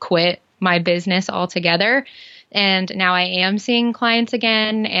quit my business altogether. And now I am seeing clients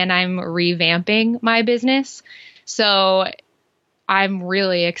again and I'm revamping my business. So I'm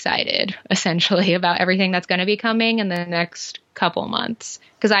really excited essentially about everything that's going to be coming in the next couple months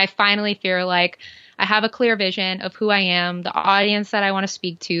because I finally feel like I have a clear vision of who I am, the audience that I want to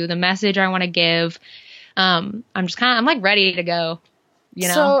speak to, the message I want to give. I'm like ready to go, you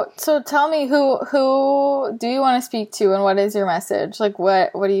know? So tell me who do you want to speak to and what is your message? Like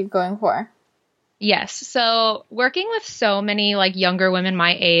what are you going for? Yes. So working with so many like younger women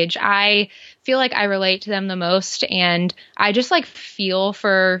my age, I feel like I relate to them the most. And I just like feel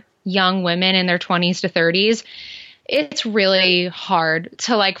for young women in their 20s to 30s. It's really hard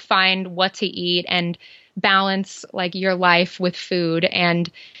to like find what to eat and balance like your life with food. And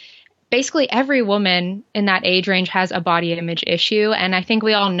basically every woman in that age range has a body image issue. And I think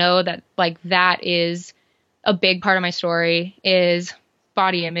we all know that like that is a big part of my story is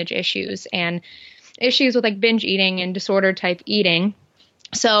body image issues and issues with like binge eating and disorder type eating.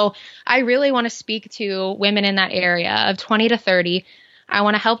 So I really want to speak to women in that area of 20 to 30. I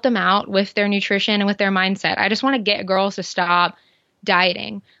want to help them out with their nutrition and with their mindset. I just want to get girls to stop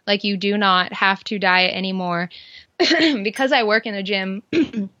dieting. Like you do not have to diet anymore. Because I work in the gym,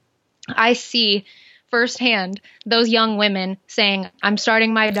 I see firsthand those young women saying, I'm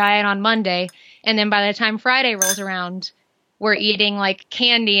starting my diet on Monday. And then by the time Friday rolls around, we're eating like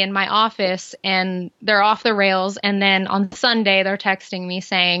candy in my office and they're off the rails. And then on Sunday, they're texting me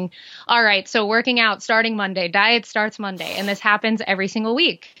saying, all right, so working out starting Monday, diet starts Monday. And this happens every single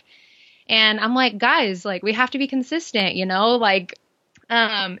week. And I'm like, guys, like we have to be consistent, you know, like,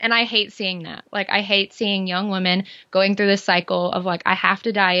 and I hate seeing that. Like I hate seeing young women going through this cycle of like, I have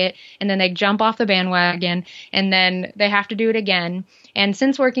to diet and then they jump off the bandwagon and then they have to do it again. And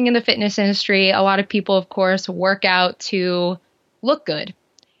since working in the fitness industry, a lot of people, of course, work out to look good.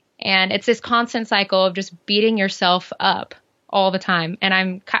 And it's this constant cycle of just beating yourself up all the time. And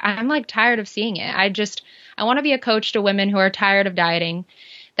I'm like tired of seeing it. I want to be a coach to women who are tired of dieting,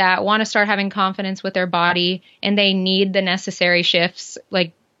 that want to start having confidence with their body, and they need the necessary shifts,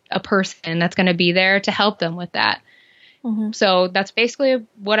 like a person that's going to be there to help them with that. So that's basically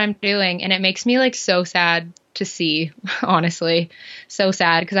what I'm doing. And it makes me like so sad to see, honestly, so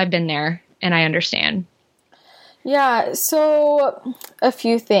sad because I've been there and I understand. Yeah. So a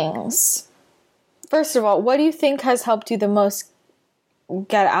few things. First of all, what do you think has helped you the most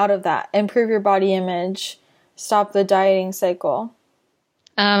get out of that? Improve your body image, stop the dieting cycle?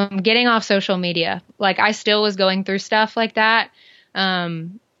 Getting off social media. Like I still was going through stuff like that.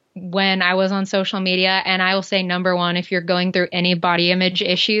 when I was on social media. And I will say, number one, if you're going through any body image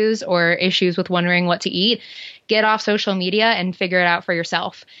issues or issues with wondering what to eat, get off social media and figure it out for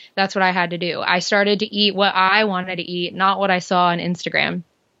yourself. That's what I had to do. I started to eat what I wanted to eat, not what I saw on Instagram.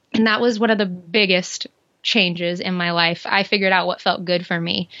 And that was one of the biggest changes in my life. I figured out what felt good for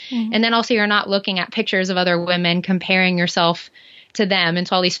me. Mm-hmm. And then also, you're not looking at pictures of other women, comparing yourself to them and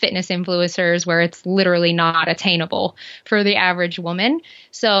to all these fitness influencers where it's literally not attainable for the average woman.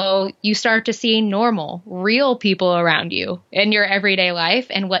 So you start to see normal, real people around you in your everyday life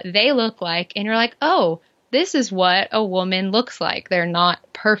and what they look like. And you're like, oh, this is what a woman looks like. They're not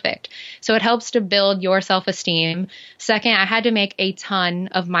perfect. So it helps to build your self-esteem. Second, I had to make a ton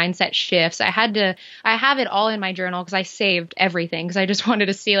of mindset shifts. I have it all in my journal because I saved everything because I just wanted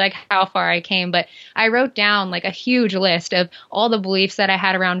to see like how far I came. But I wrote down like a huge list of all the beliefs that I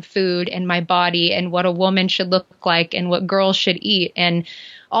had around food and my body and what a woman should look like and what girls should eat and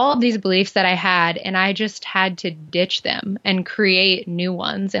all of these beliefs that I had, and I just had to ditch them and create new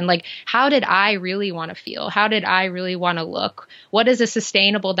ones. And like, how did I really want to feel? How did I really want to look? What does a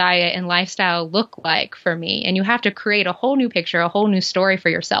sustainable diet and lifestyle look like for me? And you have to create a whole new picture, a whole new story for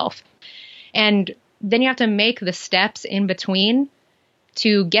yourself. And then you have to make the steps in between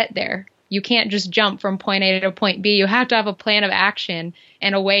to get there. You can't just jump from point A to point B. You have to have a plan of action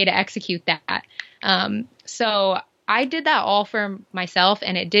and a way to execute that. So I did that all for myself,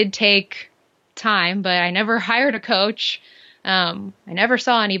 and it did take time, but I never hired a coach. I never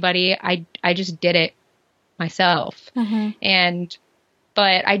saw anybody. I just did it myself. Mm-hmm.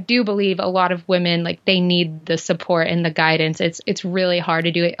 But I do believe a lot of women, like, they need the support and the guidance. It's really hard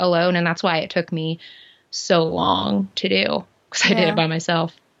to do it alone, and that's why it took me so long to do, because I did it by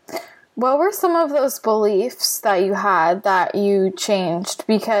myself. What were some of those beliefs that you had that you changed?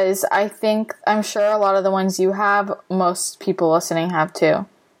 Because I'm sure a lot of the ones you have, most people listening have too.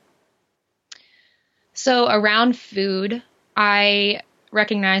 So around food, I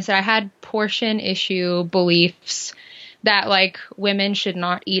recognized that I had portion issue beliefs that like women should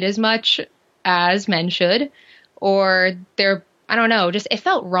not eat as much as men should, or I don't know, just it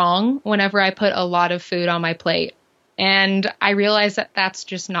felt wrong whenever I put a lot of food on my plate. And I realized that that's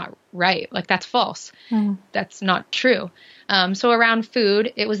just not right. Like, that's false. Mm. That's not true. So around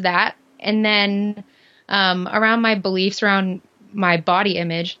food, it was that. And then around my beliefs around my body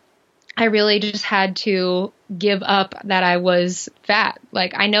image, I really just had to give up that I was fat.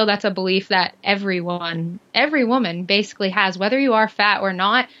 Like, I know that's a belief that every woman basically has, whether you are fat or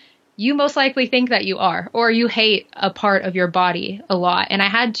not. You most likely think that you are, or you hate a part of your body a lot. And I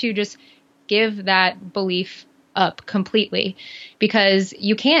had to just give that belief up completely, because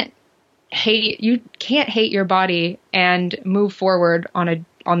you can't hate your body and move forward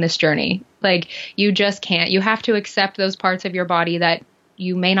on this journey. Like, you just can't. You have to accept those parts of your body that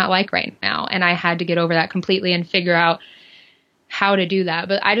you may not like right now. And I had to get over that completely and figure out how to do that.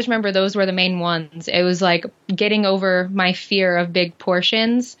 But I just remember those were the main ones. It was like getting over my fear of big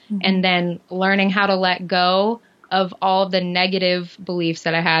portions, mm-hmm. and then learning how to let go of all the negative beliefs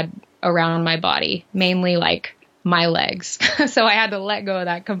that I had around my body, mainly like my legs. So I had to let go of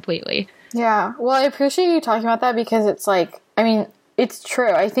that completely. Yeah. Well, I appreciate you talking about that, because it's like, I mean, it's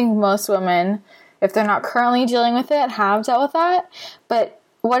true. I think most women, if they're not currently dealing with it, have dealt with that. But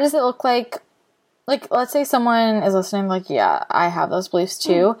what does it look like? Like, let's say someone is listening, like, yeah, I have those beliefs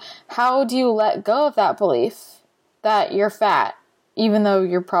too. How do you let go of that belief that you're fat, even though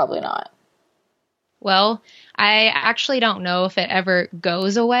you're probably not? Well, I actually don't know if it ever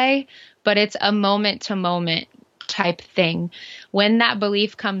goes away, but it's a moment to moment type thing. When that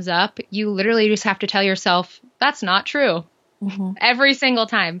belief comes up, you literally just have to tell yourself, that's not true. Mm-hmm. Every single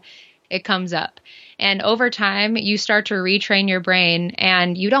time it comes up. And over time, you start to retrain your brain,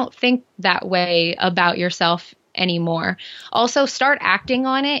 and you don't think that way about yourself anymore. Also, start acting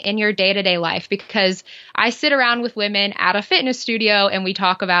on it in your day-to-day life, because I sit around with women at a fitness studio and we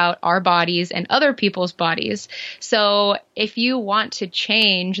talk about our bodies and other people's bodies. So if you want to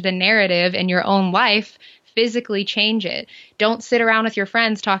change the narrative in your own life, physically change it. Don't sit around with your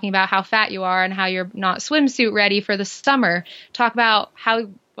friends talking about how fat you are and how you're not swimsuit ready for the summer. Talk about how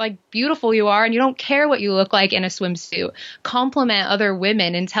like beautiful you are and you don't care what you look like in a swimsuit. Compliment other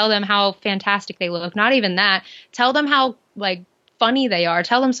women and tell them how fantastic they look. Not even that. Tell them how like funny they are.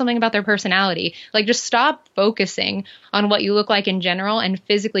 Tell them something about their personality. Like, just stop focusing on what you look like in general and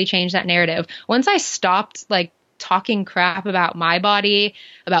physically change that narrative. Once I stopped like talking crap about my body,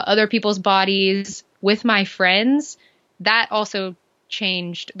 about other people's bodies with my friends, that also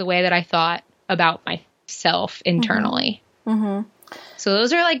changed the way that I thought about myself internally. Mm-hmm. So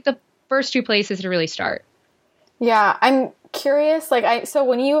those are like the first two places to really start. Yeah, I'm curious. Like so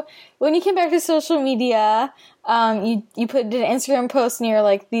when you came back to social media, you put an Instagram post and you're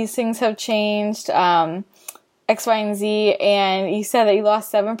like, these things have changed, X, Y, and Z, and you said that you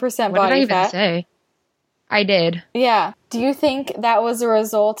lost 7% body fat. What did I even say? I did. Yeah. Do you think that was a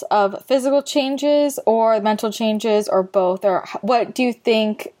result of physical changes or mental changes or both? Or what do you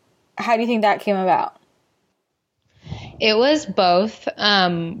think? How do you think that came about? It was both.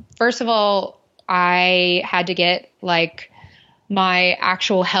 First of all, I had to get like my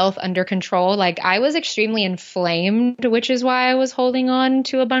actual health under control. Like I was extremely inflamed, which is why I was holding on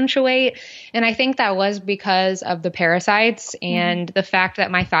to a bunch of weight. And I think that was because of the parasites and the fact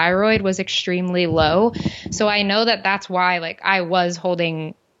that my thyroid was extremely low. So I know that that's why like I was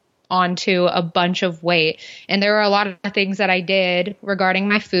holding onto a bunch of weight. And there were a lot of things that I did regarding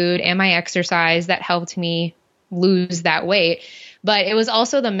my food and my exercise that helped me lose that weight. But it was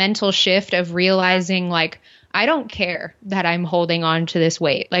also the mental shift of realizing like, I don't care that I'm holding on to this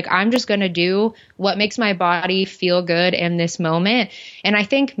weight. Like I'm just going to do what makes my body feel good in this moment. And I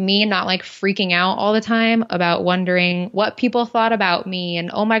think me not like freaking out all the time about wondering what people thought about me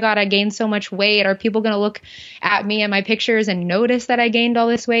and, oh my God, I gained so much weight. Are people going to look at me and my pictures and notice that I gained all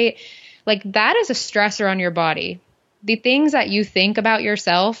this weight? Like that is a stressor on your body. The things that you think about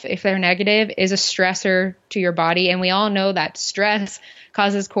yourself, if they're negative, is a stressor to your body. And we all know that stress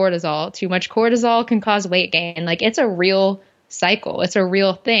causes cortisol. Too much cortisol can cause weight gain. Like it's a real cycle. It's a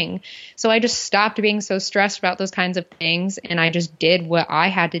real thing. So I just stopped being so stressed about those kinds of things. And I just did what I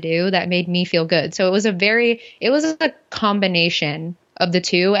had to do that made me feel good. So it was a combination of the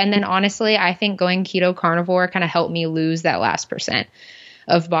two. And then honestly, I think going keto carnivore kind of helped me lose that last %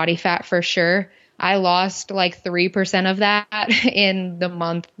 of body fat for sure. I lost like 3% of that in the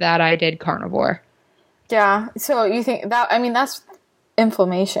month that I did carnivore. Yeah. So you think that, I mean, that's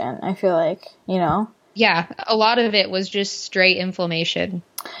inflammation, I feel like, you know? Yeah. A lot of it was just straight inflammation.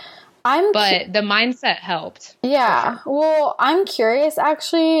 But the mindset helped. Yeah. Sure. Well, I'm curious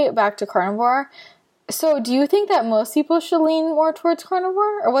actually, back to carnivore. So do you think that most people should lean more towards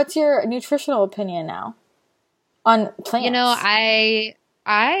carnivore? Or what's your nutritional opinion now on plants? You know,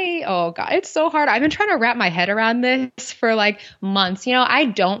 oh God, it's so hard. I've been trying to wrap my head around this for like months. You know, I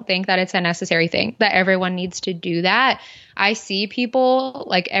don't think that it's a necessary thing that everyone needs to do that. I see people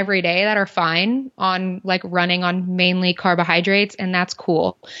like every day that are fine on like running on mainly carbohydrates, and that's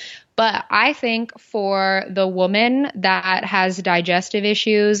cool. But I think for the woman that has digestive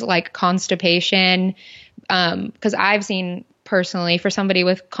issues like constipation, because I've seen personally for somebody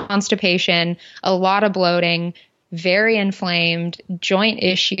with constipation, a lot of bloating, very inflamed, joint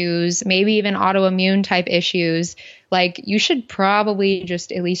issues, maybe even autoimmune type issues, like you should probably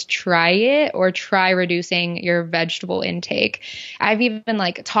just at least try it or try reducing your vegetable intake. I've even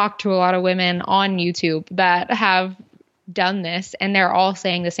like talked to a lot of women on YouTube that have done this and they're all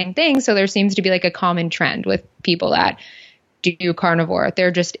saying the same thing. So there seems to be like a common trend with people that do carnivore.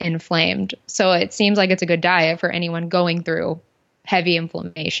 They're just inflamed. So it seems like it's a good diet for anyone going through heavy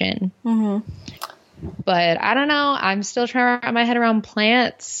inflammation. Mm-hmm. But I don't know. I'm still trying to wrap my head around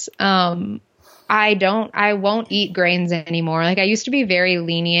plants. I won't eat grains anymore. Like I used to be very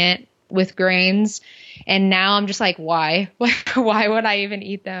lenient with grains, and now I'm just like, why? Why would I even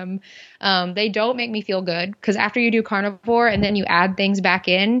eat them? They don't make me feel good, because after you do carnivore and then you add things back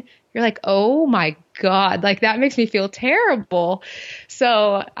in, you're like, oh my God, like that makes me feel terrible.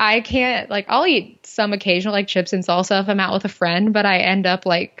 So I can't, like, I'll eat some occasional like chips and salsa if I'm out with a friend, but I end up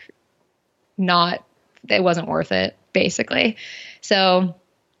like it wasn't worth it, basically. So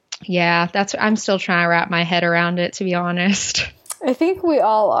yeah, I'm still trying to wrap my head around it, to be honest. I think we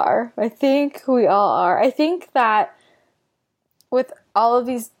all are. I think that with all of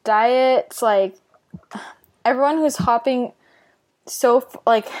these diets, like everyone who's hopping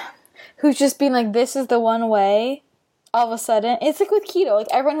who's just being like, this is the one way, all of a sudden, it's like with keto, like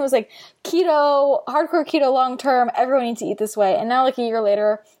everyone who was like keto, hardcore keto long term, everyone needs to eat this way. And now like a year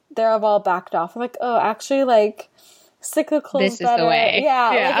later, they're all backed off. I'm like, oh, actually, like, cyclical is better. This is the way. Yeah.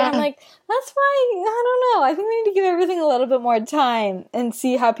 Like, and I'm like, that's why, I don't know. I think we need to give everything a little bit more time and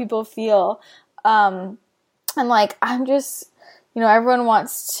see how people feel. And like, I'm just, you know, everyone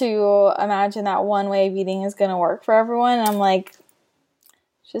wants to imagine that one way of eating is going to work for everyone. And I'm like,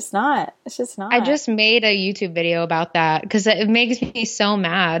 it's just not. I just made a YouTube video about that because it makes me so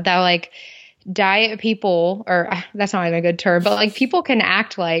mad that like, diet people, or that's not even a good term, but like people can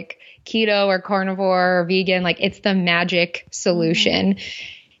act like keto or carnivore or vegan, like it's the magic solution.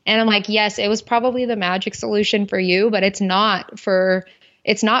 Mm-hmm. And I'm like, yes, it was probably the magic solution for you, but it's not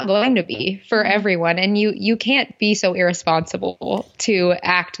going to be for everyone. And you can't be so irresponsible to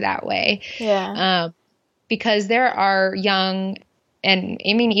act that way. Yeah. because there are young and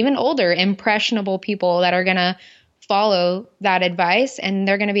I mean, even older, impressionable people that are going to follow that advice, and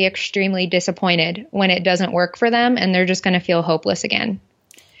they're going to be extremely disappointed when it doesn't work for them, and they're just going to feel hopeless again.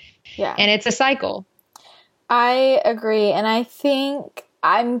 Yeah. And it's a cycle. I agree. And I think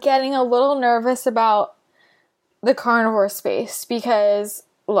I'm getting a little nervous about the carnivore space because,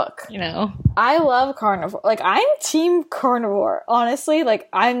 look, I love carnivore. Like, I'm team carnivore, honestly. Like,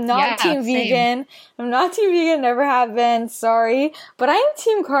 I'm not team vegan. I'm not team vegan, never have been, sorry. But I'm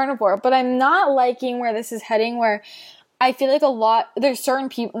team carnivore. But I'm not liking where this is heading, where I feel like there's certain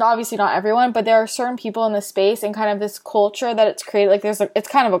people, obviously not everyone, but there are certain people in the space and kind of this culture that it's created. Like, it's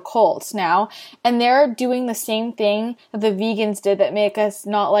kind of a cult now. And they're doing the same thing that the vegans did that make us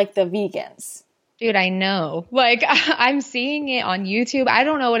not like the vegans. Dude, I know. Like, I'm seeing it on YouTube. I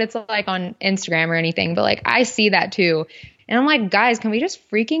don't know what it's like on Instagram or anything, but like, I see that too. And I'm like, guys, can we just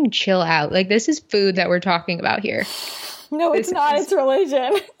freaking chill out? Like, this is food that we're talking about here. No, it's not. It's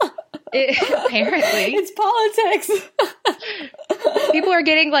religion. Apparently. It's politics. People are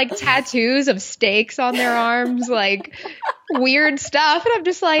getting like tattoos of steaks on their arms, like weird stuff. And I'm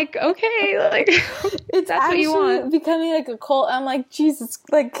just like, okay, like it's that's what you want. Becoming like a cult. I'm like, Jesus,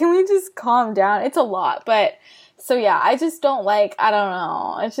 like, can we just calm down? It's a lot. But so yeah, I just don't like, I don't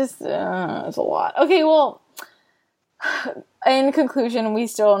know. It's just, it's a lot. Okay, well, in conclusion, we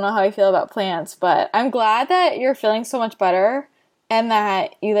still don't know how I feel about plants, but I'm glad that you're feeling so much better and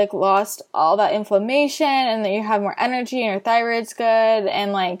that you like lost all that inflammation and that you have more energy and your thyroid's good.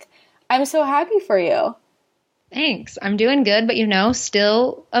 And like, I'm so happy for you. Thanks. I'm doing good, but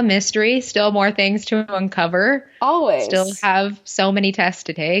still a mystery, still more things to uncover. Always. Still have so many tests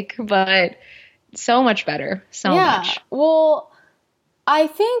to take, but so much better. So much. Well, I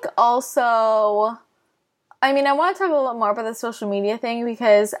think also, I mean, I want to talk a little more about the social media thing,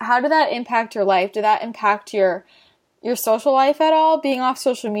 because how did that impact your life? Did that impact your social life at all, being off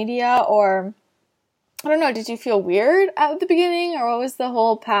social media? Or, I don't know, did you feel weird at the beginning, or what was the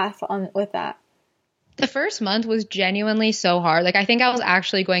whole path with that? The first month was genuinely so hard. Like, I think I was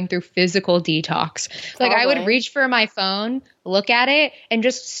actually going through physical detox. Like, I would reach for my phone, look at it, and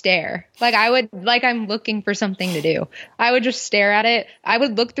just stare. Like, I'm looking for something to do. I would just stare at it. I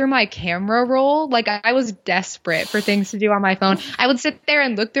would look through my camera roll. Like, I was desperate for things to do on my phone. I would sit there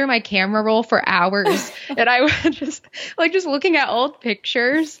and look through my camera roll for hours. And I would just looking at old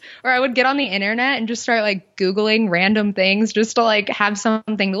pictures. Or I would get on the internet and just start, like, Googling random things just to, like, have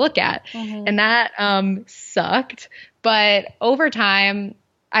something to look at. Mm-hmm. And that sucked. But over time,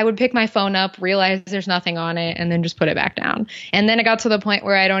 I would pick my phone up, realize there's nothing on it, and then just put it back down. And then it got to the point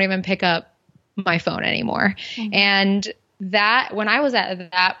where I don't even pick up my phone anymore. Mm-hmm. And that, when I was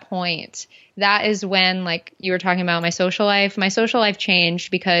at that point, that is when, like you were talking about, my social life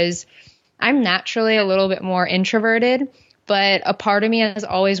changed, because I'm naturally a little bit more introverted, but a part of me has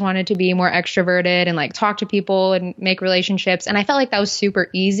always wanted to be more extroverted and like talk to people and make relationships. And I felt like that was super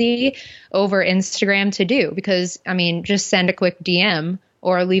easy over Instagram to do, because I mean, just send a quick DM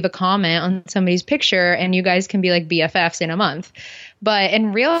or leave a comment on somebody's picture and you guys can be like BFFs in a month. But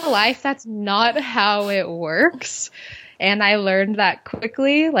in real life, that's not how it works. And I learned that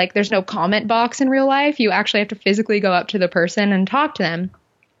quickly. Like, there's no comment box in real life. You actually have to physically go up to the person and talk to them.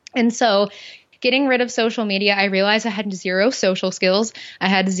 And so getting rid of social media, I realized I had zero social skills. I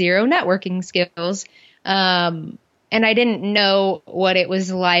had zero networking skills. And I didn't know what it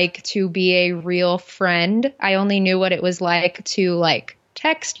was like to be a real friend. I only knew what it was like to like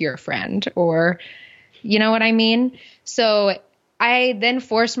text your friend, or you know what I mean? So I then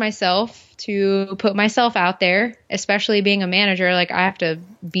forced myself to put myself out there, especially being a manager. Like, I have to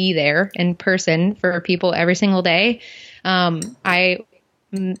be there in person for people every single day. I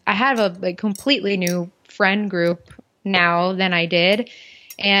have a like completely new friend group now than I did.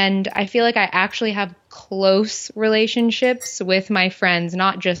 And I feel like I actually have close relationships with my friends,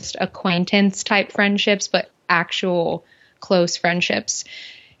 not just acquaintance type friendships, but actual close friendships.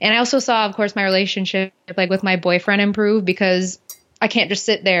 And I also saw, of course, my relationship like with my boyfriend improve, because I can't just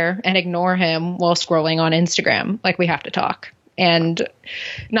sit there and ignore him while scrolling on Instagram. Like, we have to talk. And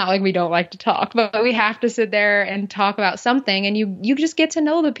not like we don't like to talk, but we have to sit there and talk about something. And you just get to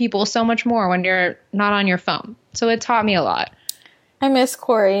know the people so much more when you're not on your phone. So it taught me a lot. I miss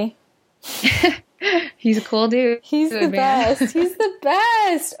Corey. He's a cool dude. He's the best. He's the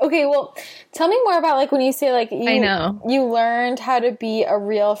best. Okay, well, tell me more about, like, when you say, like, you learned how to be a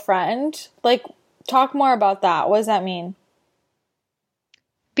real friend. Like, talk more about that. What does that mean?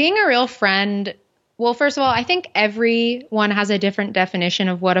 Being a real friend, well, first of all, I think everyone has a different definition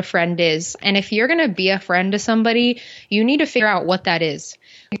of what a friend is. And if you're going to be a friend to somebody, you need to figure out what that is.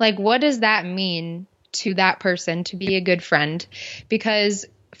 Like, what does that mean to that person to be a good friend. Because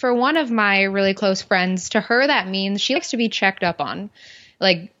for one of my really close friends, to her, that means she likes to be checked up on.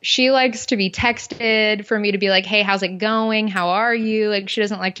 Like, she likes to be texted, for me to be like, hey, how's it going? How are you? Like, she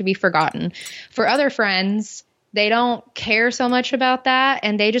doesn't like to be forgotten. For other friends, they don't care so much about that,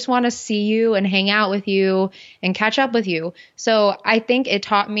 and they just want to see you and hang out with you and catch up with you. So I think it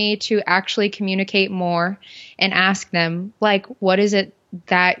taught me to actually communicate more and ask them, like, what is it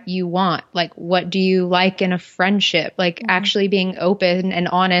that you want? Like, what do you like in a friendship? Like, actually being open and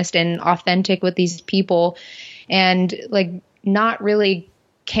honest and authentic with these people, and like not really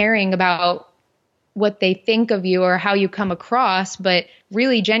caring about what they think of you or how you come across, but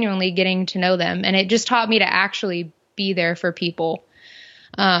really genuinely getting to know them. And it just taught me to actually be there for people,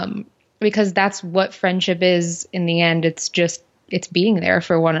 because that's what friendship is in the end. It's being there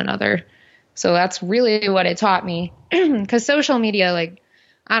for one another. So that's really what it taught me. Because social media, like,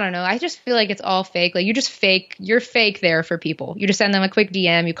 I don't know, I just feel like it's all fake. Like, you're fake there for people. You just send them a quick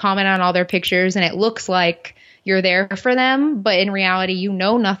DM, you comment on all their pictures, and it looks like you're there for them, but in reality, you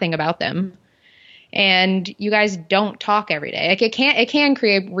know nothing about them. And you guys don't talk every day. Like, it can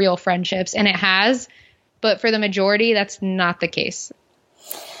create real friendships, and it has, but for the majority, that's not the case.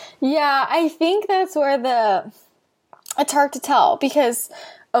 Yeah, I think that's where it's hard to tell because,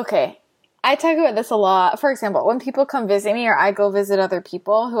 okay, I talk about this a lot. For example, when people come visit me or I go visit other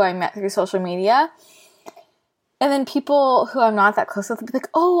people who I met through social media, and then people who I'm not that close with will be like,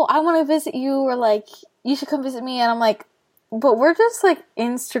 oh, I want to visit you, or like, you should come visit me. And I'm like, but we're just like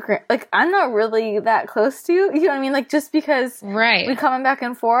Instagram. Like, I'm not really that close to you. You know what I mean? Like, just because we come back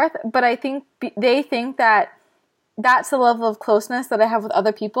and forth. But I think they think that that's the level of closeness that I have with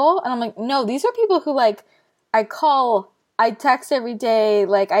other people. And I'm like, no, these are people who, like, I call, I text every day.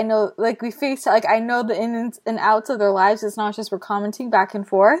 Like, I know, like, we FaceTime. Like, I know the ins and outs of their lives. It's not just we're commenting back and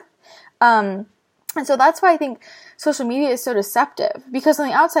forth. And so that's why I think social media is so deceptive, because on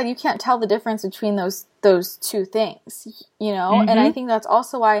the outside, you can't tell the difference between those two things, you know? Mm-hmm. And I think that's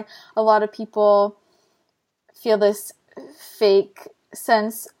also why a lot of people feel this fake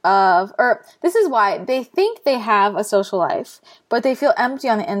sense of, or this is why they think they have a social life, but they feel empty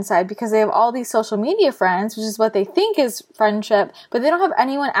on the inside because they have all these social media friends, which is what they think is friendship, but they don't have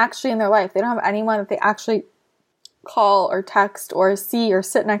anyone actually in their life. They don't have anyone that they actually call or text or see or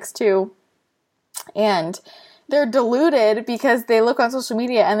sit next to. And they're deluded because they look on social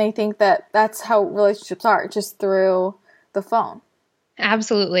media and they think that that's how relationships are, just through the phone.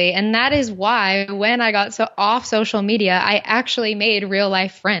 Absolutely. And that is why when I got off social media, I actually made real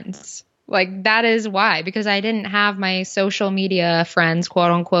life friends. Like, that is why, because I didn't have my social media friends,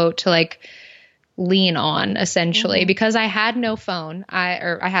 quote unquote, to like lean on, essentially, because I had no phone.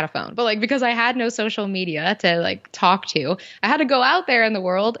 I had a phone, but like, because I had no social media to like talk to, I had to go out there in the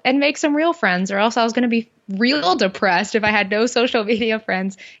world and make some real friends, or else I was going to be real depressed if I had no social media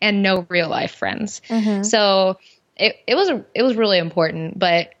friends and no real life friends. Mm-hmm. So it was really important.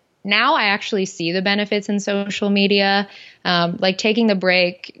 But now I actually see the benefits in social media. Like, taking the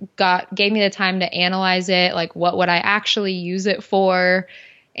break gave me the time to analyze it. Like, what would I actually use it for?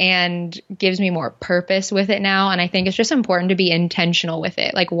 And gives me more purpose with it now. And I think it's just important to be intentional with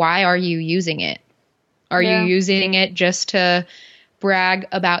it. Like, why are you using it? Are you using it just to brag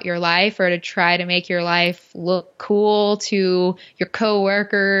about your life, or to try to make your life look cool to your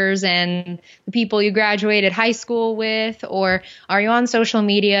coworkers and the people you graduated high school with? Or are you on social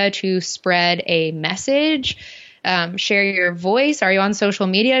media to spread a message, share your voice? Are you on social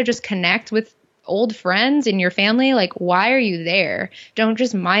media to just connect with old friends and your family? Like, why are you there? Don't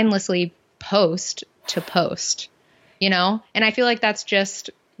just mindlessly post to post, you know? And I feel like that's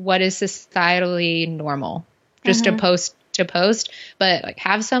just what is societally normal, just to post, but like,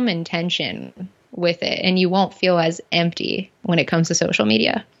 have some intention with it, and you won't feel as empty when it comes to social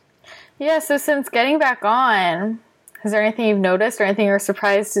media. Yeah. So since getting back on, is there anything you've noticed or anything you're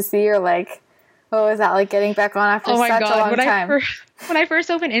surprised to see, or like, what was that like getting back on after such a long time? When I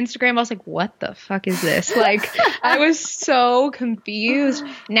first opened Instagram, I was like, what the fuck is this? Like, I was so confused.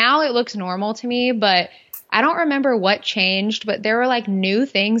 Now it looks normal to me, but I don't remember what changed, but there were like new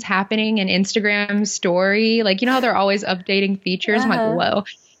things happening in Instagram story. Like, you know how they're always updating features? I'm like, whoa.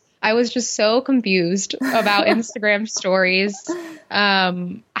 I was just so confused about Instagram stories.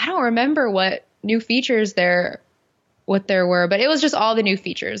 I don't remember what new features there were, but it was just all the new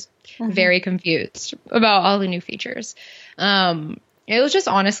features. Very confused about all the new features. It was just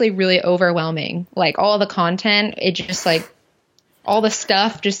honestly really overwhelming. Like, all the content, it just like all the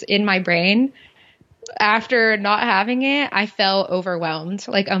stuff just in my brain. After not having it, I felt overwhelmed,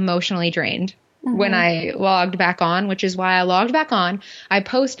 like emotionally drained. when I logged back on, which is why I logged back on. I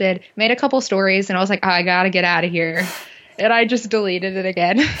posted, made a couple stories, and I was like, oh, I gotta get out of here. And I just deleted it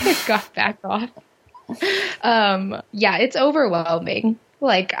again. Got back off. Yeah, it's overwhelming.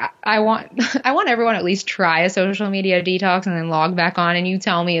 Like I want everyone to at least try a social media detox and then log back on, and you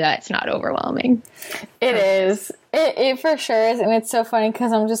tell me that it's not overwhelming. It is. It for sure is, and it's so funny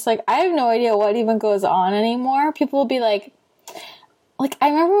because I'm just like, I have no idea what even goes on anymore. People will be like I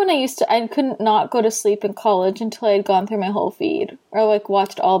remember when I couldn't not go to sleep in college until I had gone through my whole feed or like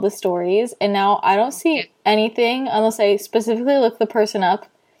watched all the stories, and now I don't see anything unless I specifically look the person up,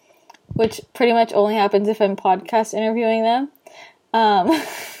 which pretty much only happens if I'm podcast interviewing them.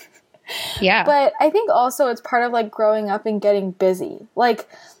 Yeah. But I think also it's part of like growing up and getting busy. Like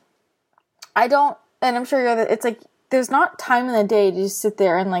and I'm sure it's like, there's not time in the day to just sit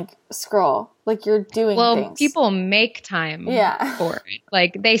there and like scroll. Like you're doing things. Well, people make time for it.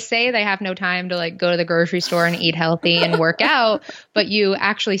 Like they say they have no time to like go to the grocery store and eat healthy and work out, but you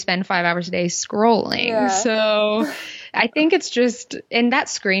actually spend 5 hours a day scrolling. Yeah. So I think it's just in that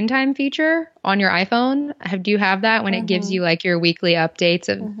screen time feature on your iPhone. Do you have that when it gives you like your weekly updates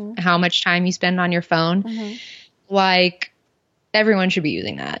of how much time you spend on your phone? Like everyone should be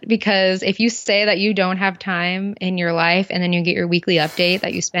using that, because if you say that you don't have time in your life and then you get your weekly update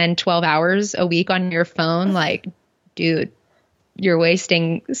that you spend 12 hours a week on your phone, like, dude, you're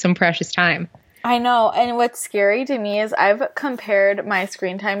wasting some precious time. I know. And what's scary to me is I've compared my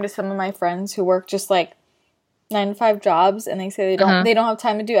screen time to some of my friends who work just like 9 to 5 jobs, and they say they don't have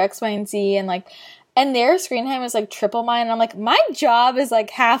time to do X, Y, and Z, and like, and their screen time is like triple mine. And I'm like, my job is like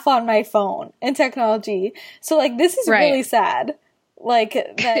half on my phone and technology. So like, this is really sad. Like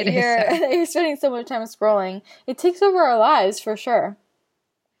that you're spending so much time scrolling. It takes over our lives for sure.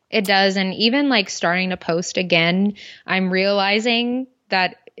 It does. And even like starting to post again, I'm realizing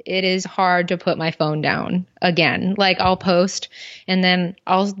that it is hard to put my phone down again. Like I'll post and then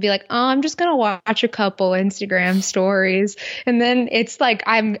I'll be like, oh, I'm just going to watch a couple Instagram stories. And then it's like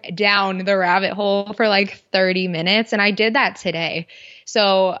I'm down the rabbit hole for like 30 minutes. And I did that today.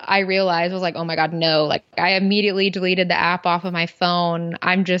 So I realized, I was like, oh my God, no. Like I immediately deleted the app off of my phone.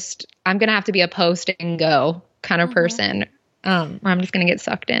 I'm going to have to be a post and go kind of person. I'm just going to get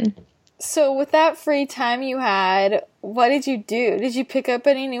sucked in. So with that free time you had, what did you do? Did you pick up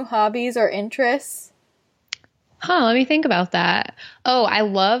any new hobbies or interests? Let me think about that. Oh, I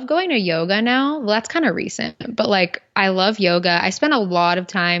love going to yoga now. Well, that's kind of recent, but like I love yoga. I spend a lot of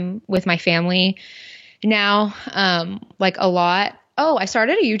time with my family now, like a lot. Oh, I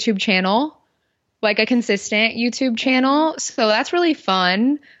started a YouTube channel, like a consistent YouTube channel. So that's really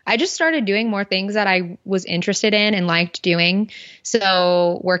fun. I just started doing more things that I was interested in and liked doing.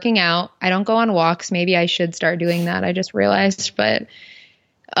 So working out, I don't go on walks. Maybe I should start doing that. I just realized, but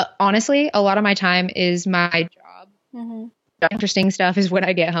honestly, a lot of my time is my job. Interesting stuff is when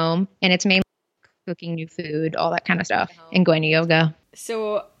I get home, and it's mainly cooking new food, all that kind of stuff, and going to yoga.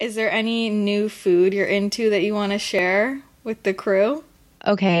 So is there any new food you're into that you want to share with the crew?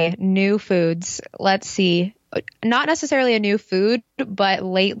 Okay, new foods. Let's see. Not necessarily a new food, but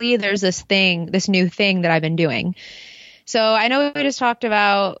lately there's this new thing that I've been doing. So I know we just talked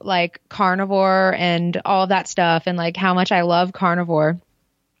about like carnivore and all of that stuff and like how much I love carnivore.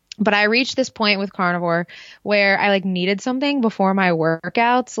 But I reached this point with carnivore where I like needed something before my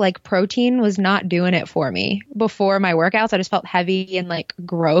workouts. Like protein was not doing it for me before my workouts. I just felt heavy and like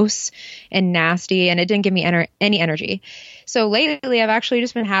gross and nasty, and it didn't give me any energy. So lately I've actually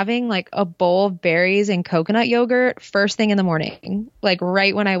just been having like a bowl of berries and coconut yogurt first thing in the morning, like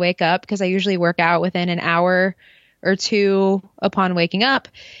right when I wake up, because I usually work out within an hour or two upon waking up.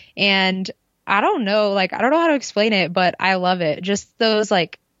 And I don't know how to explain it, but I love it. Just those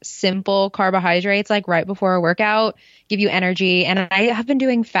like simple carbohydrates like right before a workout give you energy. And I have been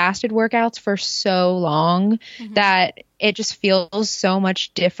doing fasted workouts for so long that it just feels so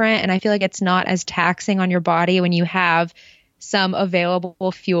much different. And I feel like it's not as taxing on your body when you have some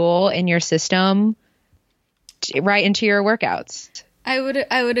available fuel in your system right into your workouts. I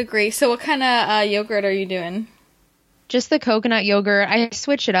would agree. So what kind of yogurt are you doing? Just the coconut yogurt. I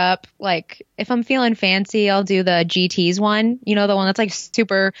switch it up. Like if I'm feeling fancy, I'll do the GT's one. You know, the one that's like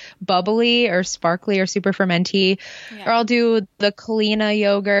super bubbly or sparkly or super fermenty. Yeah. Or I'll do the Kalina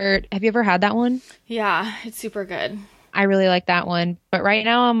yogurt. Have you ever had that one? Yeah, it's super good. I really like that one. But right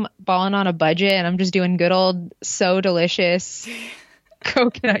now I'm balling on a budget and I'm just doing good old So Delicious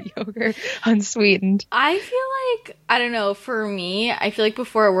coconut yogurt unsweetened. I feel like, I don't know, for me, I feel like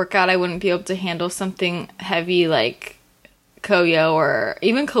before a workout I wouldn't be able to handle something heavy like Koyo or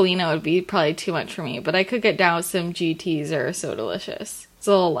even Kalina would be probably too much for me, but I could get down with some GTs or So Delicious. It's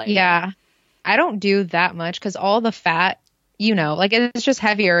a little light. Yeah. I don't do that much because all the fat, like it's just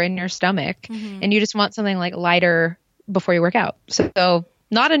heavier in your stomach and you just want something like lighter before you work out. So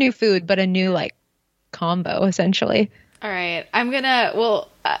not a new food, but a new like combo essentially. All right.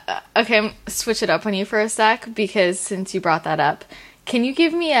 Okay, switch it up on you for a sec because since you brought that up, can you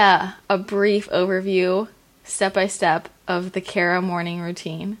give me a brief overview, step by step, of the Kara morning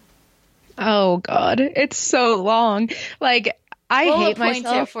routine? Oh God, it's so long. Like I hate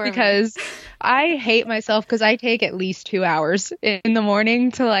myself because I take at least 2 hours in the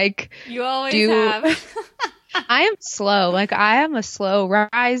morning to like you always have. I am slow. Like I am a slow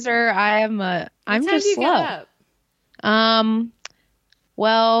riser. I'm just slow. Get up?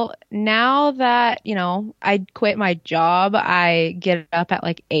 Well, now that, I quit my job, I get up at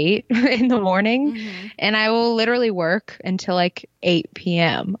like 8 in the morning and I will literally work until like 8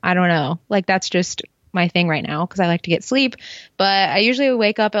 p.m. I don't know. Like that's just my thing right now because I like to get sleep. But I usually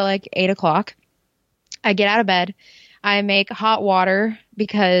wake up at like 8 o'clock. I get out of bed. I make hot water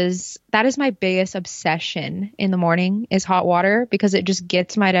because that is my biggest obsession in the morning is hot water because it just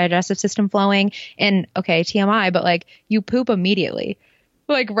gets my digestive system flowing. And okay, TMI, but like you poop immediately.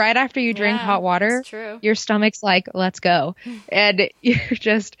 Like right after you drink hot water, your stomach's like, let's go. And you're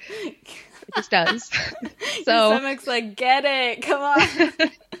just, it just does. So your stomach's like, get it. Come on.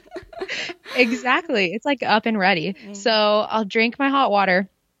 Exactly. It's like up and ready. So I'll drink my hot water.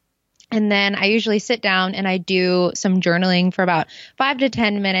 And then I usually sit down and I do some journaling for about 5 to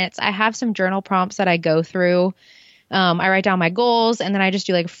 10 minutes. I have some journal prompts that I go through. I write down my goals and then I just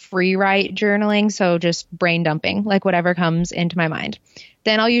do like free write journaling. So just brain dumping, like whatever comes into my mind.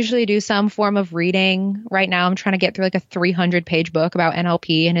 Then I'll usually do some form of reading. Right now I'm trying to get through like a 300-page book about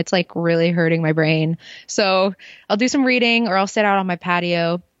NLP and it's like really hurting my brain. So I'll do some reading or I'll sit out on my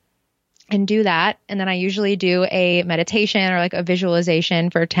patio and do that. And then I usually do a meditation or like a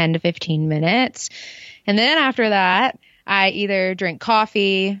visualization for 10 to 15 minutes. And then after that, I either drink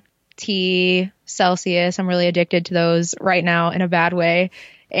coffee, tea, Celsius. I'm really addicted to those right now in a bad way.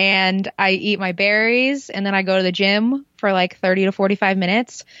 And I eat my berries and then I go to the gym for like 30 to 45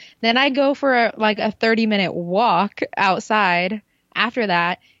 minutes. Then I go for like a 30-minute walk outside after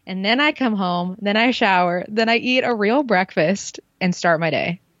that. And then I come home, then I shower, then I eat a real breakfast and start my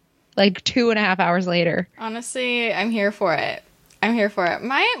day. Like 2.5 hours later. Honestly, I'm here for it.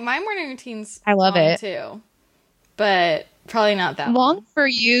 My morning routine's I love long it too, but probably not that long for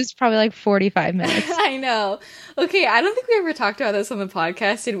you is probably like 45 minutes. I know. Okay, I don't think we ever talked about this on the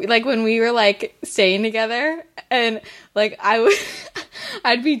podcast. Did we? Like when we were like staying together, and like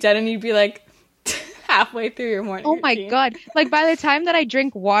I'd be done, and you'd be like halfway through your morning. Oh my God! Like by the time that I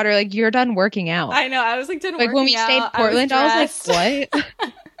drink water, like you're done working out. I know. I was like done. Like when we stayed in Portland, I was like, what?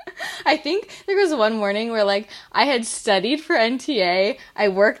 I think there was one morning where like I had studied for NTA, I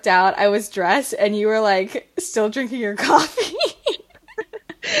worked out, I was dressed, and you were like still drinking your coffee.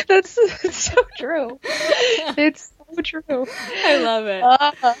 That's so true. It's so true. I love it.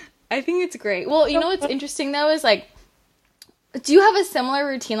 I think it's great. Well, you know what's interesting though is like, do you have a similar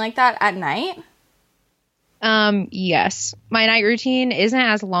routine like that at night? Yes. My night routine isn't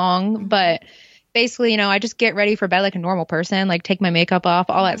as long, but basically, I just get ready for bed like a normal person, like take my makeup off,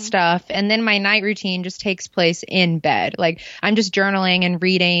 all that stuff. And then my night routine just takes place in bed. Like I'm just journaling and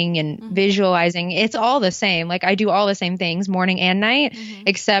reading and visualizing. It's all the same. Like I do all the same things morning and night,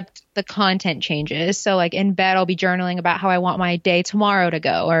 except the content changes. So like in bed, I'll be journaling about how I want my day tomorrow to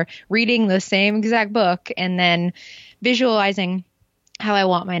go or reading the same exact book and then visualizing how I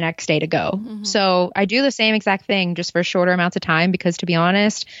want my next day to go. So I do the same exact thing just for shorter amounts of time because to be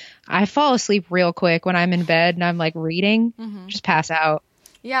honest, I fall asleep real quick when I'm in bed and I'm like reading, just pass out.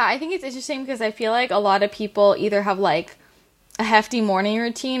 Yeah, I think it's interesting because I feel like a lot of people either have like a hefty morning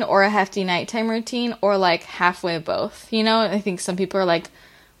routine or a hefty nighttime routine or like halfway both. I think some people are like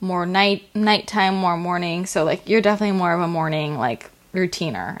more nighttime, more morning. So like you're definitely more of a morning like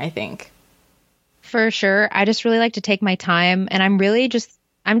routiner, I think. For sure. I just really like to take my time and I'm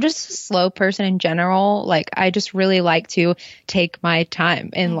just a slow person in general. Like I just really like to take my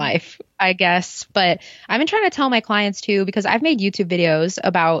time in life, I guess. But I've been trying to tell my clients too, because I've made YouTube videos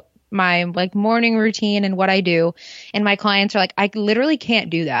about my like morning routine and what I do. And my clients are like, I literally can't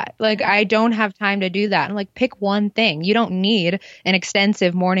do that. Like I don't have time to do that. I'm like, pick one thing. You don't need an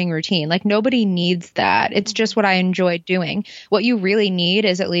extensive morning routine. Like nobody needs that. It's just what I enjoy doing. What you really need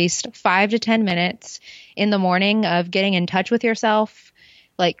is at least 5 to 10 minutes in the morning of getting in touch with yourself.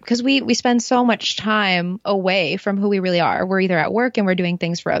 Like, because we spend so much time away from who we really are. We're either at work and we're doing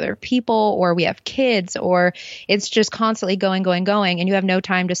things for other people, or we have kids, or it's just constantly going. And you have no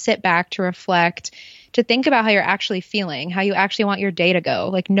time to sit back, to reflect, to think about how you're actually feeling, how you actually want your day to go.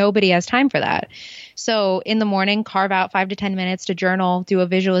 Like nobody has time for that. So in the morning, carve out 5 to 10 minutes to journal, do a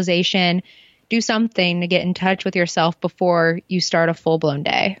visualization, do something to get in touch with yourself before you start a full-blown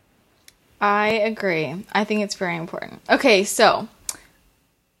day. I agree. I think it's very important. Okay, so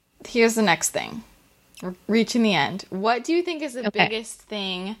here's the next thing. We're reaching the end. What do you think is the biggest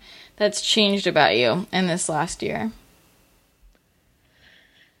thing that's changed about you in this last year?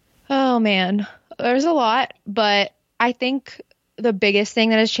 Oh, man. There's a lot, but I think the biggest thing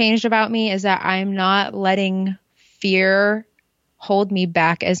that has changed about me is that I'm not letting fear hold me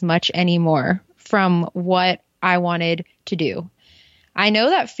back as much anymore from what I wanted to do. I know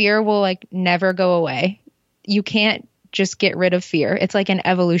that fear will like never go away. You can't just get rid of fear. It's like an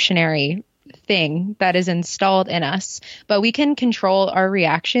evolutionary thing that is installed in us, but we can control our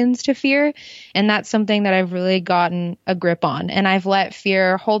reactions to fear. And that's something that I've really gotten a grip on. And I've let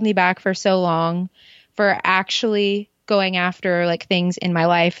fear hold me back for so long for actually going after like things in my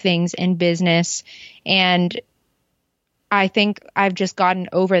life, things in business. And I think I've just gotten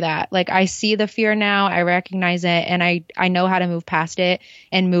over that. Like I see the fear now, I recognize it, and I know how to move past it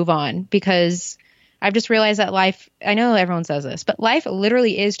and move on, because I've just realized that life, I know everyone says this, but life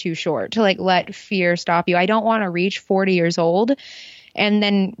literally is too short to like let fear stop you. I don't want to reach 40 years old and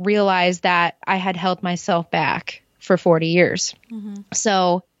then realize that I had held myself back for 40 years. Mm-hmm.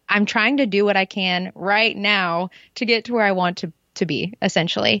 So I'm trying to do what I can right now to get to where I want to be,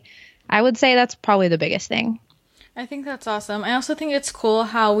 essentially. I would say that's probably the biggest thing. I think that's awesome. I also think it's cool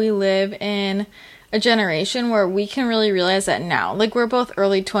how we live in a generation where we can really realize that now. Like, we're both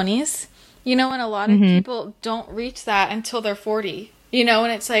early 20s, you know, and a lot of people don't reach that until they're 40, you know,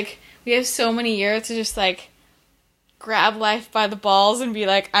 and it's like we have so many years to just, like, grab life by the balls and be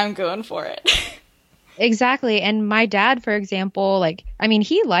like, I'm going for it. Exactly. And my dad, for example, like, I mean,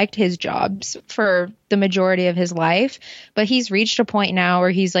 he liked his jobs for the majority of his life, but he's reached a point now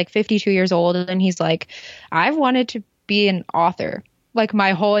where he's like 52 years old and he's like, I've wanted to be an author like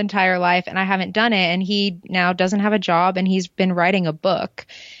my whole entire life and I haven't done it. And he now doesn't have a job and he's been writing a book.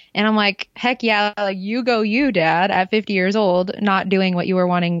 And I'm like, heck yeah, like you go, you dad, at 50 years old, not doing what you were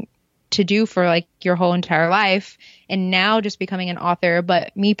wanting to do for like your whole entire life, and now just becoming an author.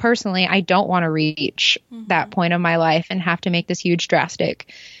 But me personally, I don't want to reach that point of my life and have to make this huge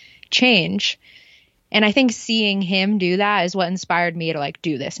drastic change. And I think seeing him do that is what inspired me to like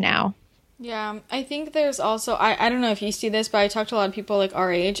do this now. Yeah, I think there's also, I don't know if you see this, but I talk to a lot of people like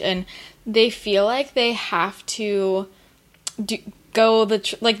our age, and they feel like they have to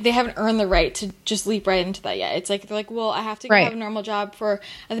like they haven't earned the right to just leap right into that yet. It's like they're like, well, I have to go have a normal job for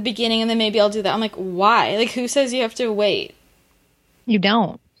at the beginning and then maybe I'll do that. I'm like, why? Like, who says you have to wait? You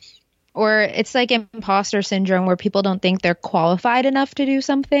don't. Or it's like imposter syndrome where people don't think they're qualified enough to do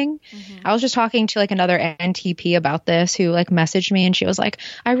something. I was just talking to like another NTP about this who like messaged me and she was like,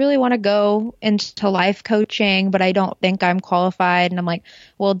 I really want to go into life coaching, but I don't think I'm qualified. And I'm like,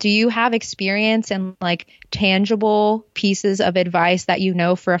 well, do you have experience and like tangible pieces of advice that you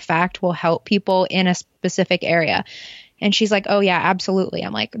know for a fact will help people in a specific area? And she's like, oh yeah, absolutely.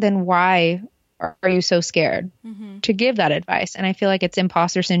 I'm like, then why are you so scared to give that advice? And I feel like it's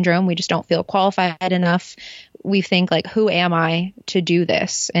imposter syndrome. We just don't feel qualified enough. We think like, who am I to do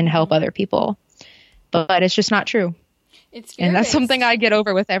this and help other people? But it's just not true. It's fear-based. And that's something I get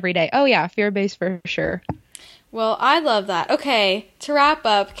over with every day. Oh yeah, fear-based for sure. Well, I love that. Okay, to wrap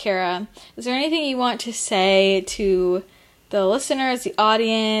up, Kara, is there anything you want to say to the listeners, the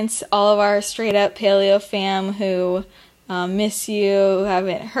audience, all of our straight up paleo fam who miss you,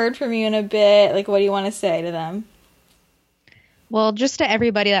 haven't heard from you in a bit? Like, what do you want to say to them? Well, just to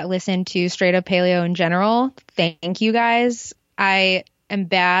everybody that listened to Straight Up Paleo in general, thank you guys. I am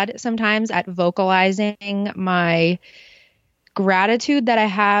bad sometimes at vocalizing my gratitude that I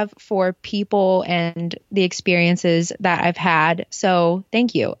have for people and the experiences that I've had. So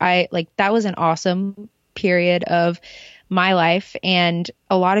thank you. That was an awesome period of my life, and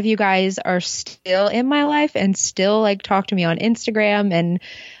a lot of you guys are still in my life and still like talk to me on Instagram and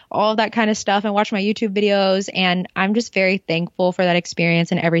all that kind of stuff and watch my YouTube videos. And I'm just very thankful for that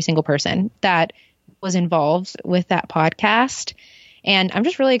experience and every single person that was involved with that podcast. And I'm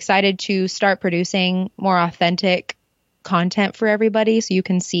just really excited to start producing more authentic content for everybody so you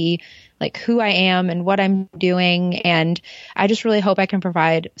can see like who I am and what I'm doing. And I just really hope I can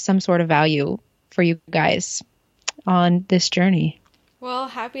provide some sort of value for you guys on this journey. Well,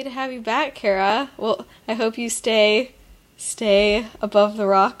 happy to have you back, Kara. Well, I hope you stay above the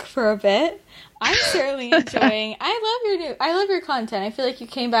rock for a bit. I'm certainly enjoying. I love your content. I feel like you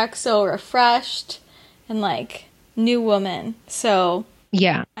came back so refreshed and like new woman. So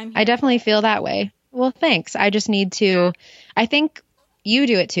yeah, I definitely feel that way. Well, thanks. I just need to, I think you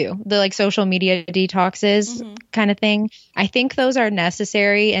do it too. The like social media detoxes kind of thing. I think those are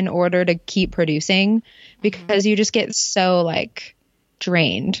necessary in order to keep producing because you just get so like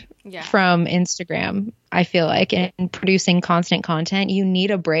drained from Instagram. I feel like in producing constant content, you need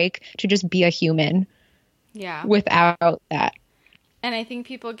a break to just be a human. Yeah. Without that. And I think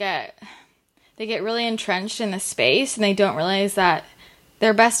people get really entrenched in the space and they don't realize that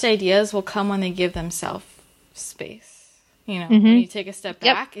their best ideas will come when they give themselves space. You know, when you take a step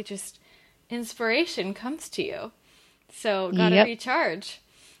back, it just, inspiration comes to you. So gotta recharge.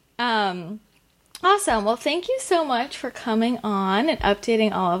 Awesome. Well, thank you so much for coming on and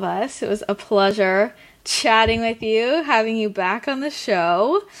updating all of us. It was a pleasure chatting with you, having you back on the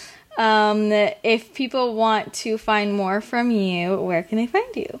show. If people want to find more from you, where can they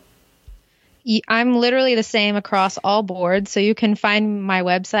find you? I'm literally the same across all boards. So you can find my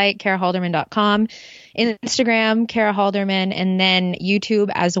website, karahalderman.com, Instagram, Kara Halderman, and then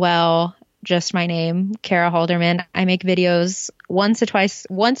YouTube as well. Just my name, Kara Halderman. I make videos once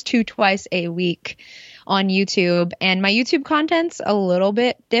to twice a week on YouTube, and my YouTube content's a little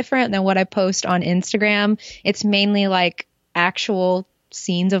bit different than what I post on Instagram. It's mainly like actual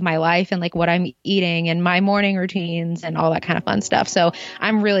scenes of my life and like what I'm eating and my morning routines and all that kind of fun stuff. So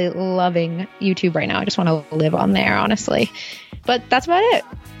I'm really loving YouTube right now. I just want to live on there, honestly. But that's about it.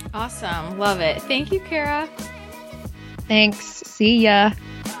 Awesome. Love it. Thank you, Kara. Thanks. See ya.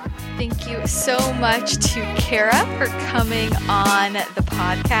 Thank you so much to Kara for coming on the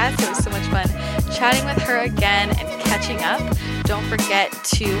podcast. It was so much fun chatting with her again and catching up. Don't forget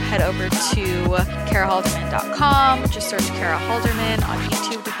to head over to karahalderman.com. Just search Kara Halderman on